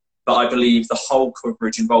 but I believe the whole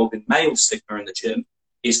coverage involving male stigma in the gym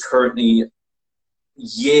is currently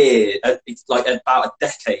like about a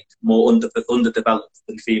decade more underdeveloped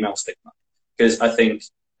than female stigma. Because I think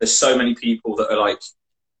there's so many people that are like,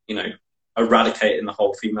 you know, eradicating the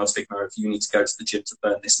whole female stigma of you need to go to the gym to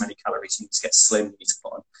burn this many calories, you need to get slim,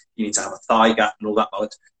 you need to have a thigh gap and all that.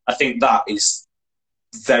 But I think that is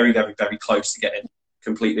very, very, very close to getting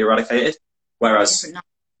completely eradicated. Whereas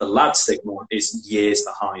the lad stigma is years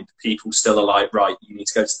behind. People still are like, right, you need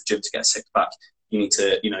to go to the gym to get a six pack. You need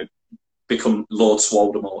to, you know, become Lord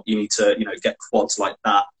Swoldemort. You need to, you know, get quads like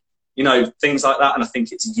that. You know, things like that. And I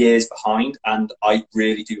think it's years behind. And I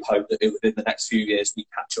really do hope that within the next few years we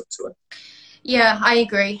catch up to it. Yeah, I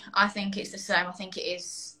agree. I think it's the same. I think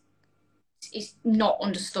it's not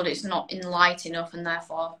understood. It's not in light enough, and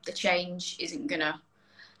therefore the change isn't going to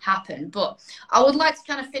happen. But I would like to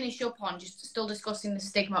kind of finish up on just still discussing the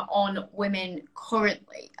stigma on women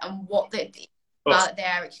currently and what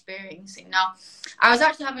they're experiencing. Now, I was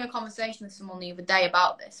actually having a conversation with someone the other day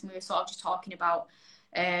about this, and we were sort of just talking about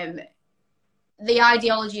the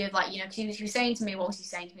ideology of, like, you know, because he was saying to me, what was he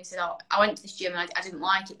saying to me? He said, oh, I went to this gym and I didn't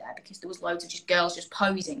like it there because there was loads of just girls just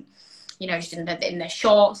posing, you know, just in their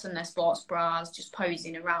shorts and their sports bras, just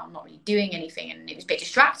posing around, not really doing anything, and it was a bit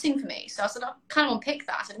distracting for me. So I said, I kind of unpicked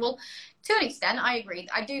that. I said, well, to an extent, I agree.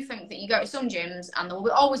 I do think that you go to some gyms and there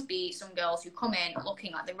will always be some girls who come in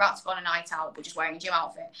looking like the rat's gone a night out, but just wearing a gym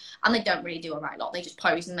outfit, and they don't really do a right lot. They just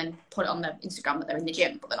pose and then put it on their Instagram that they're in the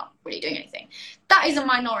gym, but they're not really doing anything. That is a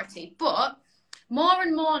minority, but more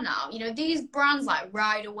and more now, you know, these brands like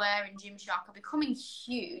Riderwear and Gymshark are becoming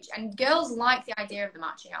huge, and girls like the idea of the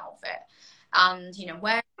matching outfit and, you know,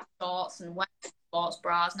 wearing shorts and wearing sports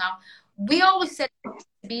bras. Now, we always said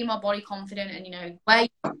to be more body confident and, you know, wear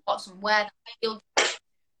your shorts and wear that feel.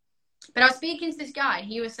 But I was speaking to this guy, and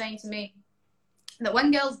he was saying to me that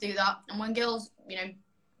when girls do that, and when girls, you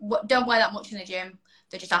know, don't wear that much in the gym,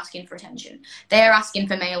 they're just asking for attention. They're asking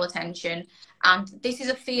for male attention. And this is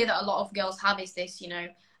a fear that a lot of girls have, is this, you know,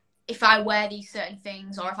 if I wear these certain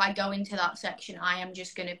things or if I go into that section, I am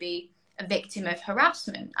just going to be a victim of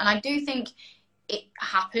harassment. And I do think it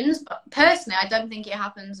happens, but personally, I don't think it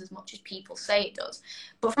happens as much as people say it does.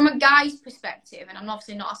 But from a guy's perspective, and I'm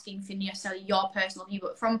obviously not asking for necessarily your personal view,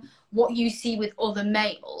 but from what you see with other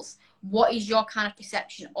males, what is your kind of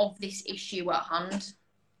perception of this issue at hand?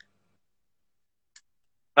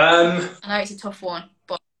 I know it's a tough one,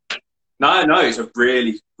 but... No, it's a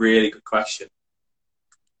really, really good question.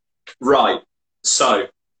 Right. So,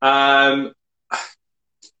 I'm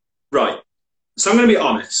going to be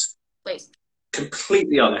honest. Please.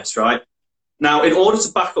 Completely honest, right? Now, in order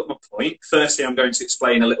to back up my point, firstly, I'm going to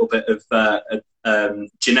explain a little bit of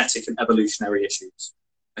genetic and evolutionary issues.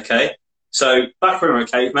 Okay? So, back when we were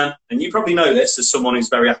cavemen, and you probably know this as someone who's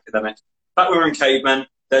very academic, back when we were in cavemen,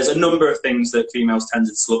 there's a number of things that females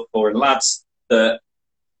tended to look for in lads that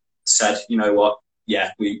said, you know what,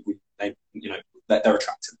 yeah, they, you know, they're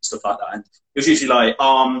attractive and stuff like that. And it was usually like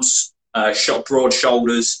arms, broad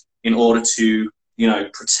shoulders, in order to, you know,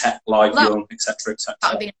 protect live young, etc., etc.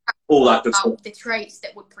 That would be all that good stuff. The traits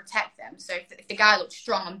that would protect them. So if the guy looks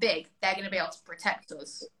strong and big, they're going to be able to protect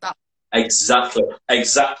us. Exactly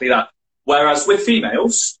that. Whereas with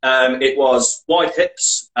females, it was wide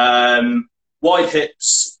hips, and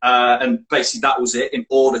basically that was it, in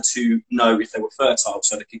order to know if they were fertile,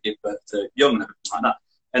 so they could give birth to young and everything like that.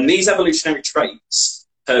 And these evolutionary traits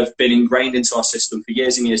have been ingrained into our system for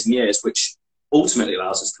years and years and years, which ultimately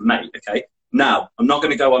allows us to mate. Okay. Now, I'm not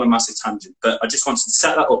going to go on a massive tangent, but I just wanted to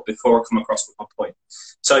set that up before I come across with my point.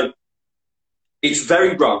 So it's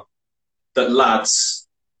very wrong that lads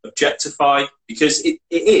objectify, because it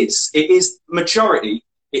is majority.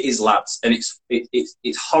 It is lads, and it's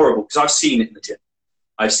horrible, because I've seen it in the gym.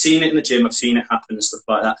 I've seen it happen and stuff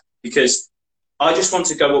like that, because I just want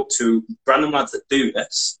to go up to random lads that do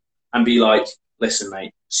this and be like, listen,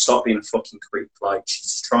 mate, stop being a fucking creep. Like,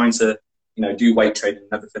 she's trying to, you know, do weight training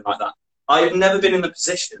and everything like that. I've never been in the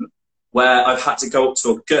position where I've had to go up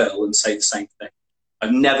to a girl and say the same thing.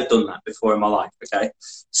 I've never done that before in my life, okay?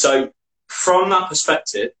 So from that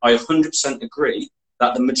perspective, I 100% agree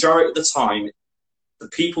that the majority of the time, the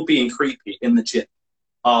people being creepy in the gym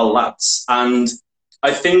are lads. And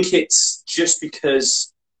I think it's just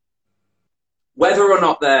because whether or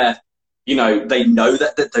not they're you know, they know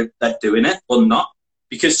that they're doing it or not.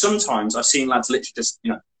 Because sometimes I've seen lads literally just,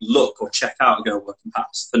 you know, look or check out and go working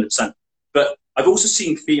past, 100%. But I've also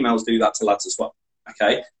seen females do that to lads as well,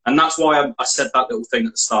 okay? And that's why I said that little thing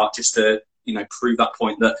at the start, just to, you know, prove that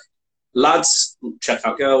point, that lads check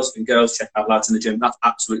out girls and girls check out lads in the gym. That's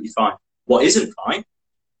absolutely fine. What isn't fine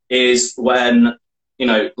is when, you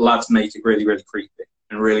know, lads make it really, really creepy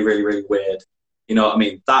and really, really, really weird. You know what I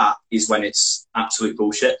mean? That is when it's absolute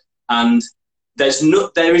bullshit. And there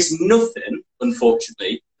is nothing,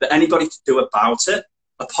 unfortunately, that anybody can do about it,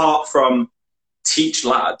 apart from teach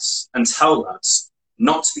lads and tell lads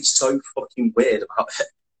not to be so fucking weird about it.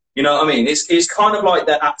 You know what I mean? It's kind of like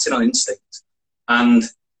they're acting on instinct. And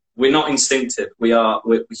we're not instinctive. We're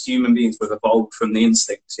human beings. We've evolved from the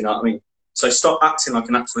instincts, you know what I mean? So stop acting like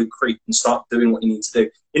an absolute creep and start doing what you need to do.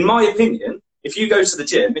 In my opinion, if you go to the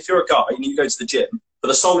gym, if you're a guy and you go to the gym for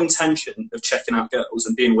the sole intention of checking out girls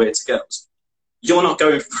and being weird to girls, you're not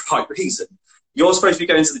going for the right reason. You're supposed to be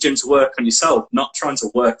going to the gym to work on yourself, not trying to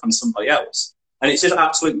work on somebody else. And it's just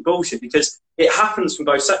absolutely bullshit, because it happens from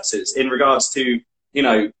both sexes in regards to, you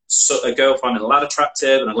know, a girl finding a lad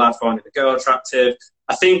attractive and a lad finding a girl attractive.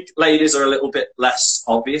 I think ladies are a little bit less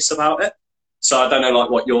obvious about it. So I don't know, like,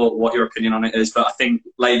 what your opinion on it is, but I think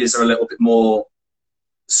ladies are a little bit more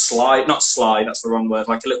not sly, that's the wrong word,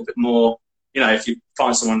 like a little bit more, you know, if you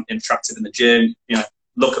find someone attractive in the gym, you know,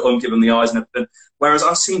 look at them, give them the eyes and everything. Whereas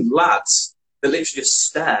I've seen lads that literally just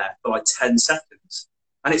stare for like 10 seconds.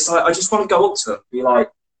 And it's like, I just want to go up to them and be like,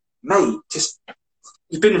 mate,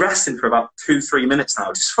 you've been resting for about 2-3 minutes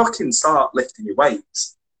now. Just fucking start lifting your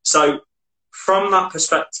weights. So from that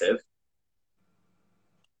perspective,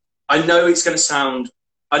 I know it's going to sound,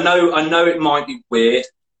 I know it might be weird,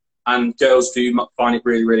 and girls do find it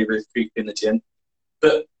really, really, really creepy in the gym.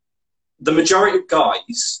 But the majority of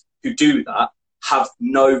guys who do that have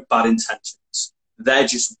no bad intentions. They're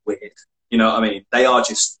just weird. You know what I mean? They are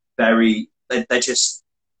just very, they're just,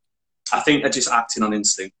 I think they're just acting on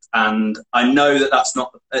instinct. And I know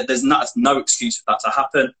that there's no excuse for that to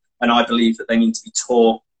happen. And I believe that they need to be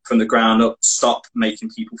taught from the ground up, stop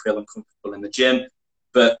making people feel uncomfortable in the gym.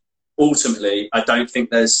 But ultimately, I don't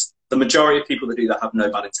think the majority of people that do that have no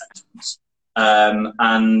bad intentions.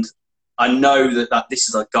 And I know that this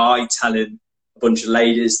is a guy telling a bunch of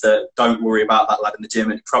ladies that don't worry about that lad in the gym,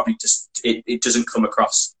 and it probably it doesn't come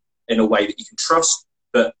across in a way that you can trust.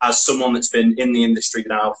 But as someone that's been in the industry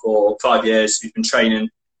now for 5 years, who's been training,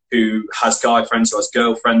 who has guy friends, who has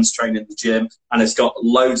girlfriends training in the gym, and has got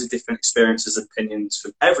loads of different experiences and opinions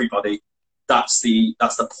from everybody, that's the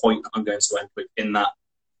point that I'm going to end with, in that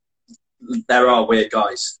there are weird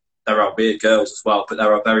guys. There are weird girls as well, but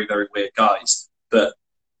there are very, very weird guys. But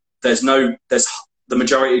there's the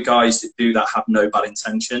majority of guys that do that have no bad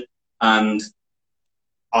intention. And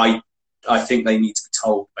I think they need to be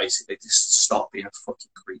told, basically, just stop being a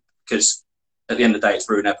fucking creep. Because at the end of the day, it's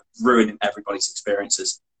ruining everybody's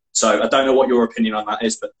experiences. So I don't know what your opinion on that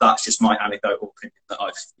is, but that's just my anecdotal opinion that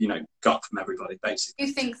I've, you know, got from everybody, basically. Do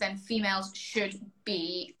you think then females should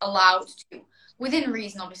be allowed to, within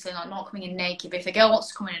reason, obviously, like not coming in naked, but if a girl wants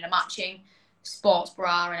to come in a matching sports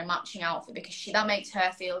bra and a matching outfit because that makes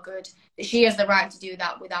her feel good, that she has the right to do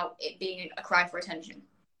that without it being a cry for attention?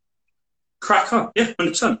 Crack on, yeah,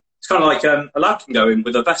 100%. It's kind of like a lad can go in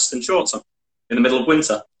with a vest and shorts on in the middle of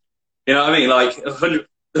winter. You know what I mean? Like,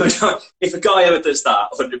 if a guy ever does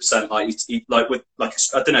that, 100%, I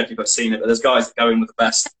don't know if you've ever seen it, but there's guys that go in with a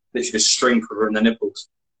vest, literally just string covering their nipples.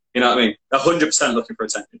 You know what I mean? 100% looking for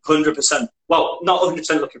attention. 100%. Well, not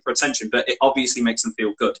 100% looking for attention, but it obviously makes them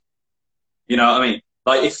feel good. You know what I mean?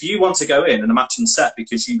 Like, if you want to go in a matching set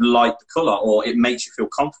because you like the colour or it makes you feel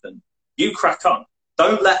confident, you crack on.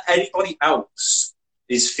 Don't let anybody else's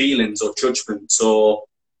feelings or judgments or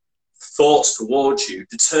thoughts towards you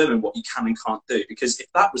determine what you can and can't do. Because if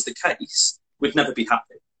that was the case, we'd never be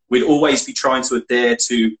happy. We'd always be trying to adhere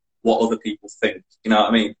to what other people think. You know what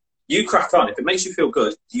I mean? You crack on. If it makes you feel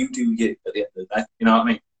good, you do you at the end of the day. You know what I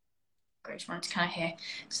mean? I just wanted to kind of hear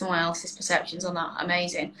someone else's perceptions on that.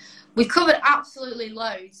 Amazing. We've covered absolutely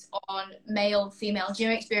loads on male, female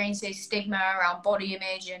gym experiences, stigma around body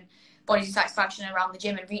image and body satisfaction around the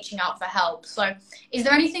gym and reaching out for help. So is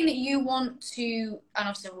there anything that you want to, and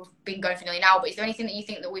obviously we've been going for nearly an hour, but is there anything that you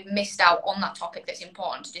think that we've missed out on that topic that's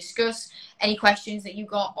important to discuss? Any questions that you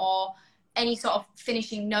got, or any sort of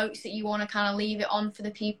finishing notes that you want to kind of leave it on for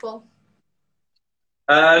the people?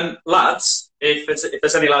 Lads, if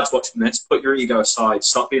there's any lads watching this, put your ego aside,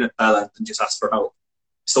 stop being a bellend and just ask for help.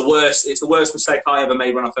 It's the worst mistake I ever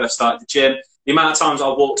made when I first started the gym. The amount of times I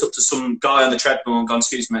walked up to some guy on the treadmill and gone,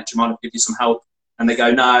 "Excuse me, mate, do you mind if I give you some help?" and they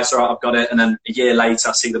go, no, it's all right, I've got it. And then a year later,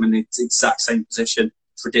 I see them in the exact same position.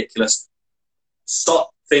 It's ridiculous.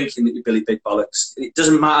 Stop thinking that you're Billy Big Bollocks. It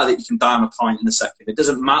doesn't matter that you can down a pint in a second. It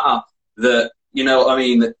doesn't matter that, you know what I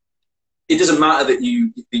mean, that it doesn't matter that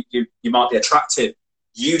you might be attractive.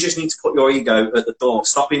 You just need to put your ego at the door.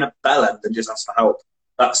 Stop being a bellend and just ask for help.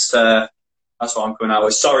 That's what I'm coming out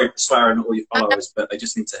with. Sorry for swearing at all your followers, but they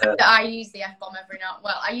just need to hear that. I use the F-bomb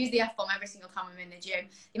I use the F-bomb every single time I'm in the gym.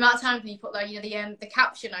 The amount of times when you put the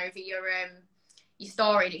caption over your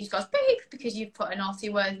story, and it just goes beep because you've put a naughty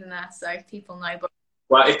word in there, so people know. But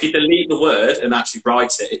well, if you delete the word and actually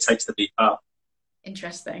write it, it takes the beep out.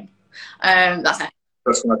 Interesting. That's it.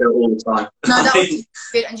 Trust me, I do it all the time. No, that's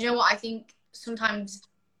good. And you know what? I think sometimes,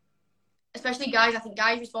 especially guys, I think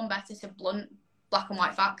guys respond better to blunt, black and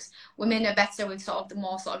white facts. Women are better with sort of the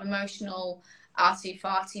more sort of emotional,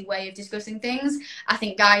 arty-farty way of discussing things. I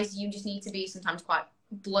think guys, you just need to be sometimes quite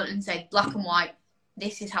blunt and say black and white,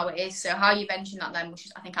 this is how it is. So how you mentioned that then was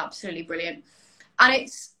just, I think, absolutely brilliant. And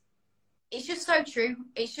it's just so true.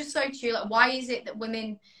 It's just so true. Like, why is it that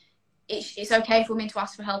women, it's okay for women to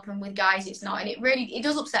ask for help and with guys it's not? And it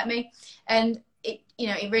does upset me. And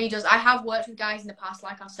it really does. I have worked with guys in the past,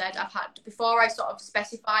 like I said. Before I sort of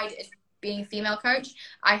specified as being a female coach,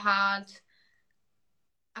 I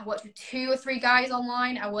worked with 2 or 3 guys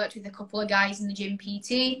online. I worked with a couple of guys in the gym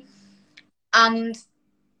PT, and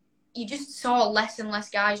you just saw less and less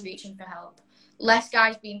guys reaching for help, less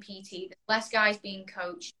guys being PT, less guys being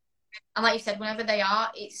coached. And like you said, whenever they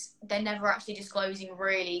are, they're never actually disclosing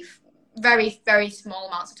really. Very, very small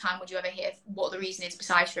amounts of time would you ever hear what the reason is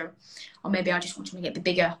besides from, or maybe I just want to get the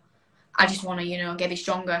bigger. I just want to, get be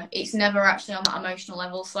stronger. It's never actually on that emotional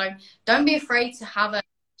level. So don't be afraid to have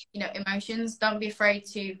emotions. Don't be afraid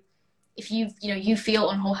to, if you feel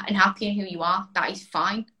unhappy in who you are, that is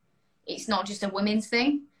fine. It's not just a women's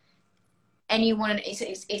thing. Anyone,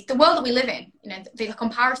 it's the world that we live in. The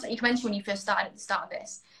comparison that you mentioned when you first started at the start of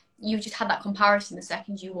this, you just had that comparison the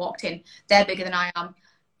second you walked in. They're bigger than I am.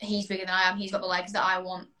 He's bigger than I am. He's got the legs that I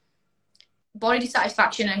want. Body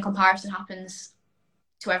dissatisfaction and comparison happens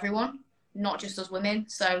to everyone, not just us women.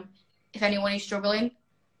 So if anyone is struggling,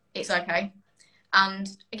 it's okay. And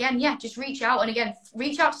again, just reach out. And again,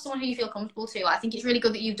 reach out to someone who you feel comfortable to. I think it's really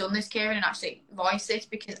good that you've done this, Kieran, and actually voiced it,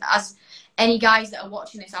 because as any guys that are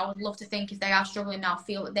watching this, I would love to think if they are struggling now,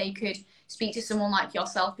 feel that they could speak to someone like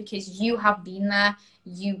yourself, because you have been there,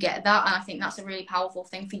 you get that. And I think that's a really powerful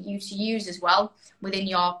thing for you to use as well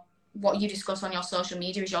within what you discuss on your social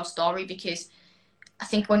media is your story, because I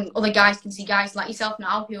think when other guys can see guys like yourself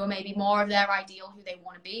now who are maybe more of their ideal, who they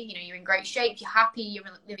want to be, you're in great shape, you're happy, you're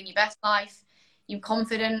living your best life, you're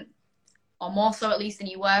confident, or more so at least than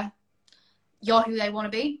you were, you're who they want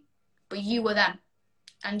to be, but you were them.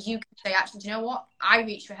 And you can say, actually, do you know what? I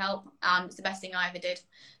reached for help and it's the best thing I ever did.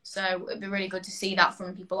 So it'd be really good to see that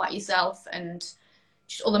from people like yourself and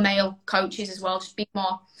just other male coaches as well. Just be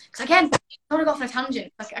more, because again, I don't want to go off on a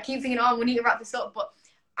tangent. Like, I keep thinking, we need to wrap this up. But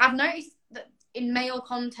I've noticed that in male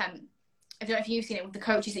content, I don't know if you've seen it with the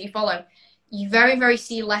coaches that you follow, you very, very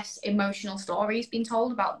see less emotional stories being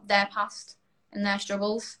told about their past and their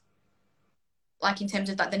struggles. Like in terms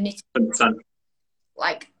of like the nitty.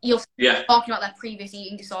 Like you'll see talking about their previous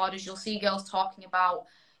eating disorders. You'll see girls talking about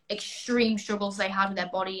extreme struggles they had with their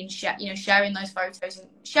body and sharing those photos and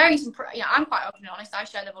sharing some. I'm quite open and honest. I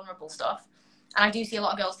share the vulnerable stuff, and I do see a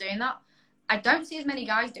lot of girls doing that. I don't see as many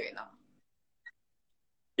guys doing that.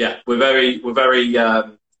 Yeah, we're very. We don't.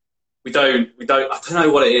 I don't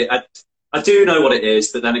know what it is. I do know what it is,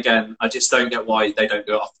 but then again, I just don't get why they don't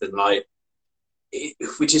do it often. Like,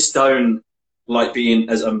 we just don't like being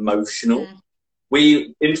as emotional.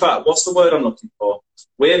 In fact, what's the word I'm looking for?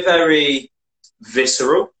 We're very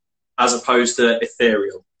visceral as opposed to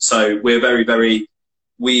ethereal. So we're very, very,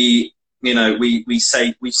 we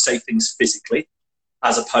say things physically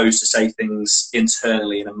as opposed to say things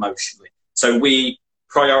internally and emotionally. So we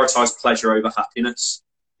prioritize pleasure over happiness.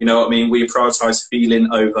 You know what I mean? We prioritize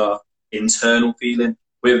feeling over internal feeling.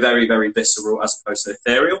 We're very, very visceral as opposed to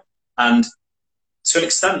ethereal. And to an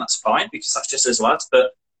extent, that's fine, because that's just as lads.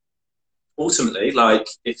 But ultimately, like,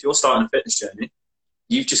 if you're starting a fitness journey,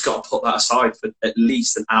 you've just got to put that aside for at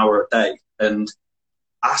least an hour a day and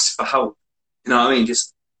ask for help. You know what I mean?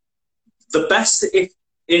 Just the best, if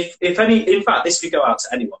any, in fact, this could go out to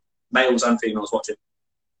anyone, males and females watching.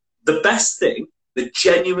 The best thing, the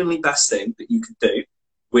genuinely best thing that you could do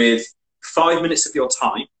with 5 minutes of your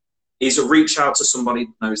time is reach out to somebody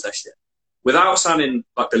that knows their shit. Without sounding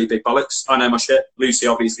like Billy Big Bollocks, I know my shit. Lucy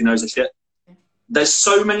obviously knows her shit. There's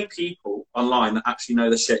so many people online that actually know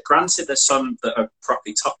the shit. Granted, there's some that are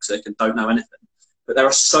properly toxic and don't know anything. but there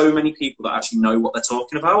are so many people that actually know what they're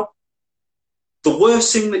talking about. The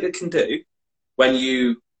worst thing that you can do when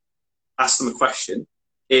you ask them a question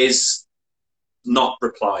is not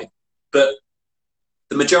reply. But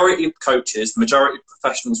the majority of coaches, the majority of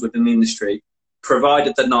professionals within the industry,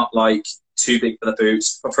 provided they're not like too big for their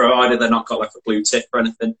boots, or provided they're not got like a blue tick or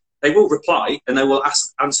anything, they will reply and they will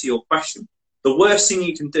answer your question. The worst thing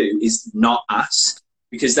you can do is not ask,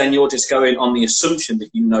 because then you're just going on the assumption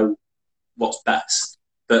that you know what's best,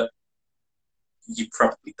 but you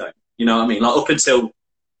probably don't. You know what I mean? Like up until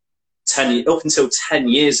 10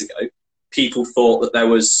 years ago, people thought that there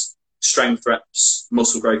was strength reps,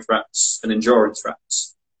 muscle growth reps, and endurance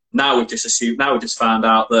reps. Now we've just found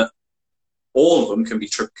out that all of them can be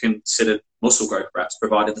considered muscle growth reps,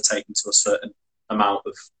 provided they're taken to a certain amount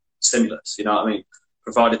of stimulus. You know what I mean?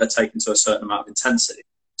 Provided they're taken to a certain amount of intensity.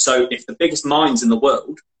 So if the biggest minds in the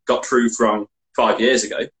world got proved wrong 5 years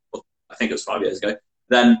ago, well, I think it was 5 years ago,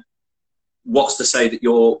 then what's to say that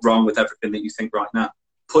you're wrong with everything that you think right now?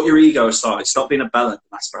 Put your ego aside. Stop being a bellend and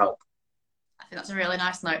ask for help. I think that's a really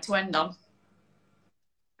nice note to end on.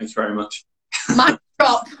 Thank you very much. Mic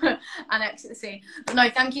drop and exit the scene. But no,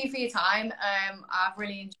 thank you for your time. I've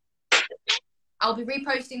really enjoyed it. I'll be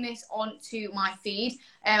reposting this onto my feed.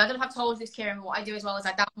 I don't know if I've told you this, Kieran, but what I do as well is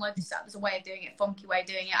I download this. There's a way of doing it, a funky way of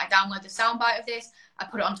doing it. I download the soundbite of this. I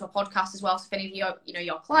put it onto a podcast as well. So if any of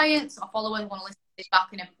your clients or followers want to listen to this back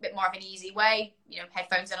in a bit more of an easy way,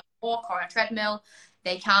 headphones in a walk or on a treadmill,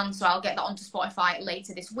 they can. So I'll get that onto Spotify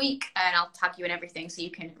later this week, and I'll tag you and everything so you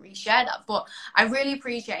can reshare that. But I really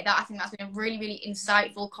appreciate that. I think that's been a really, really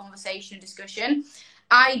insightful conversation and discussion.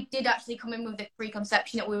 I did actually come in with the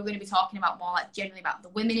preconception that we were going to be talking about more like generally about the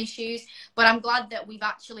women issues, but I'm glad that we've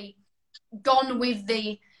actually gone with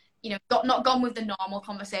the, not gone with the normal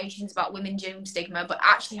conversations about women gym stigma, but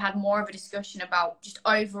actually had more of a discussion about just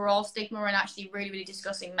overall stigma and actually really, really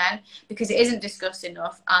discussing men, because it isn't discussed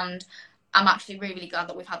enough. And I'm actually really, really glad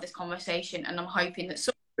that we've had this conversation, and I'm hoping that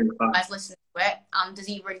someone has listened to it and has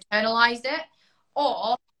either internalised it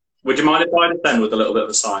or... Would you mind if I just end with a little bit of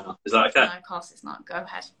a sign-off? Is that okay? No, of course it's not. Go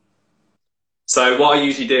ahead. So what I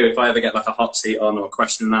usually do if I ever get like a hot seat on or a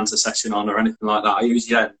question and answer session on or anything like that, I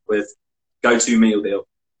usually end with go-to meal deal.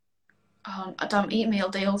 Oh, I don't eat meal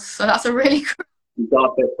deals, so that's a really good... You've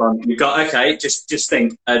got a bit fun. You've got, okay, just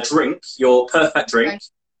think, a drink, your perfect drink, okay,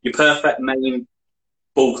 your perfect main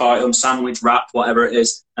bulk item, sandwich, wrap, whatever it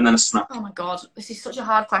is, and then a snack. Oh my God, this is such a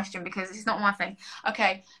hard question because this is not my thing.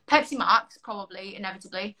 Okay, Pepsi Max, probably,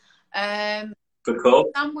 inevitably. Good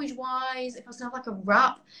call. Sandwich wise, if I was to have like a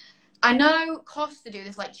wrap, I know Costa do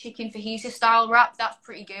this like chicken fajita style wrap. That's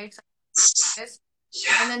pretty good.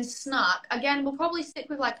 Yeah. And then snack again, we'll probably stick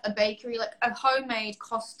with like a bakery, like a homemade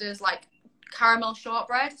Costa's like caramel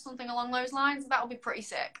shortbread, something along those lines. That would be pretty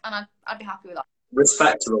sick, and I'd be happy with that.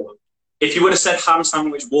 Respectable. If you would have said ham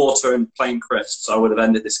sandwich, water, and plain crisps, I would have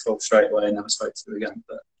ended this call straight away and never spoke to you again.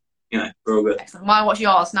 But we're all good. Excellent. Mine, what's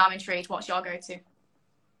yours? Now I'm intrigued. What's your go-to?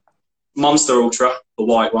 Monster Ultra, the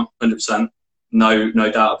white one, 100%.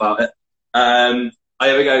 No doubt about it. I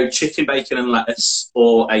either go chicken, bacon and lettuce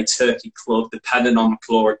or a turkey club, depending on my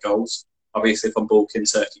caloric goals. Obviously, if I'm bulking,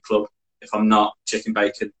 turkey club. If I'm not, chicken,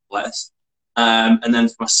 bacon, lettuce. And then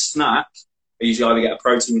for my snack, I usually either get a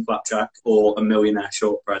protein flapjack or a millionaire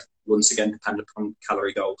shortbread. Once again, dependent on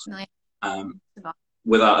calorie goals.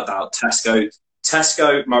 Without a doubt,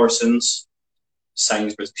 Tesco, Morrison's,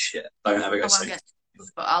 Sainsbury's, shit. Don't ever go Sainsbury's.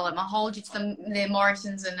 But I'll hold you to the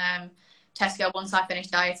Morrison's and Tesco once I finish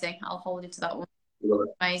dieting. I'll hold you to that one. Love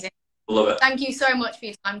it. Amazing. Love it. Thank you so much for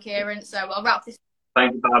your time, Kieran. So I'll wrap this.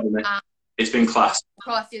 Thank you for having me. It's been class. We'll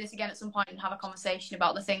probably have to do this again at some point and have a conversation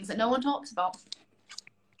about the things that no one talks about.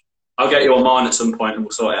 I'll get you on mine at some point and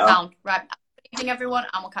we'll sort it out. Right. Good evening, everyone,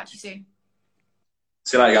 and we'll catch you soon.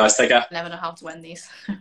 See you later, guys. Take care. I never know how to end these.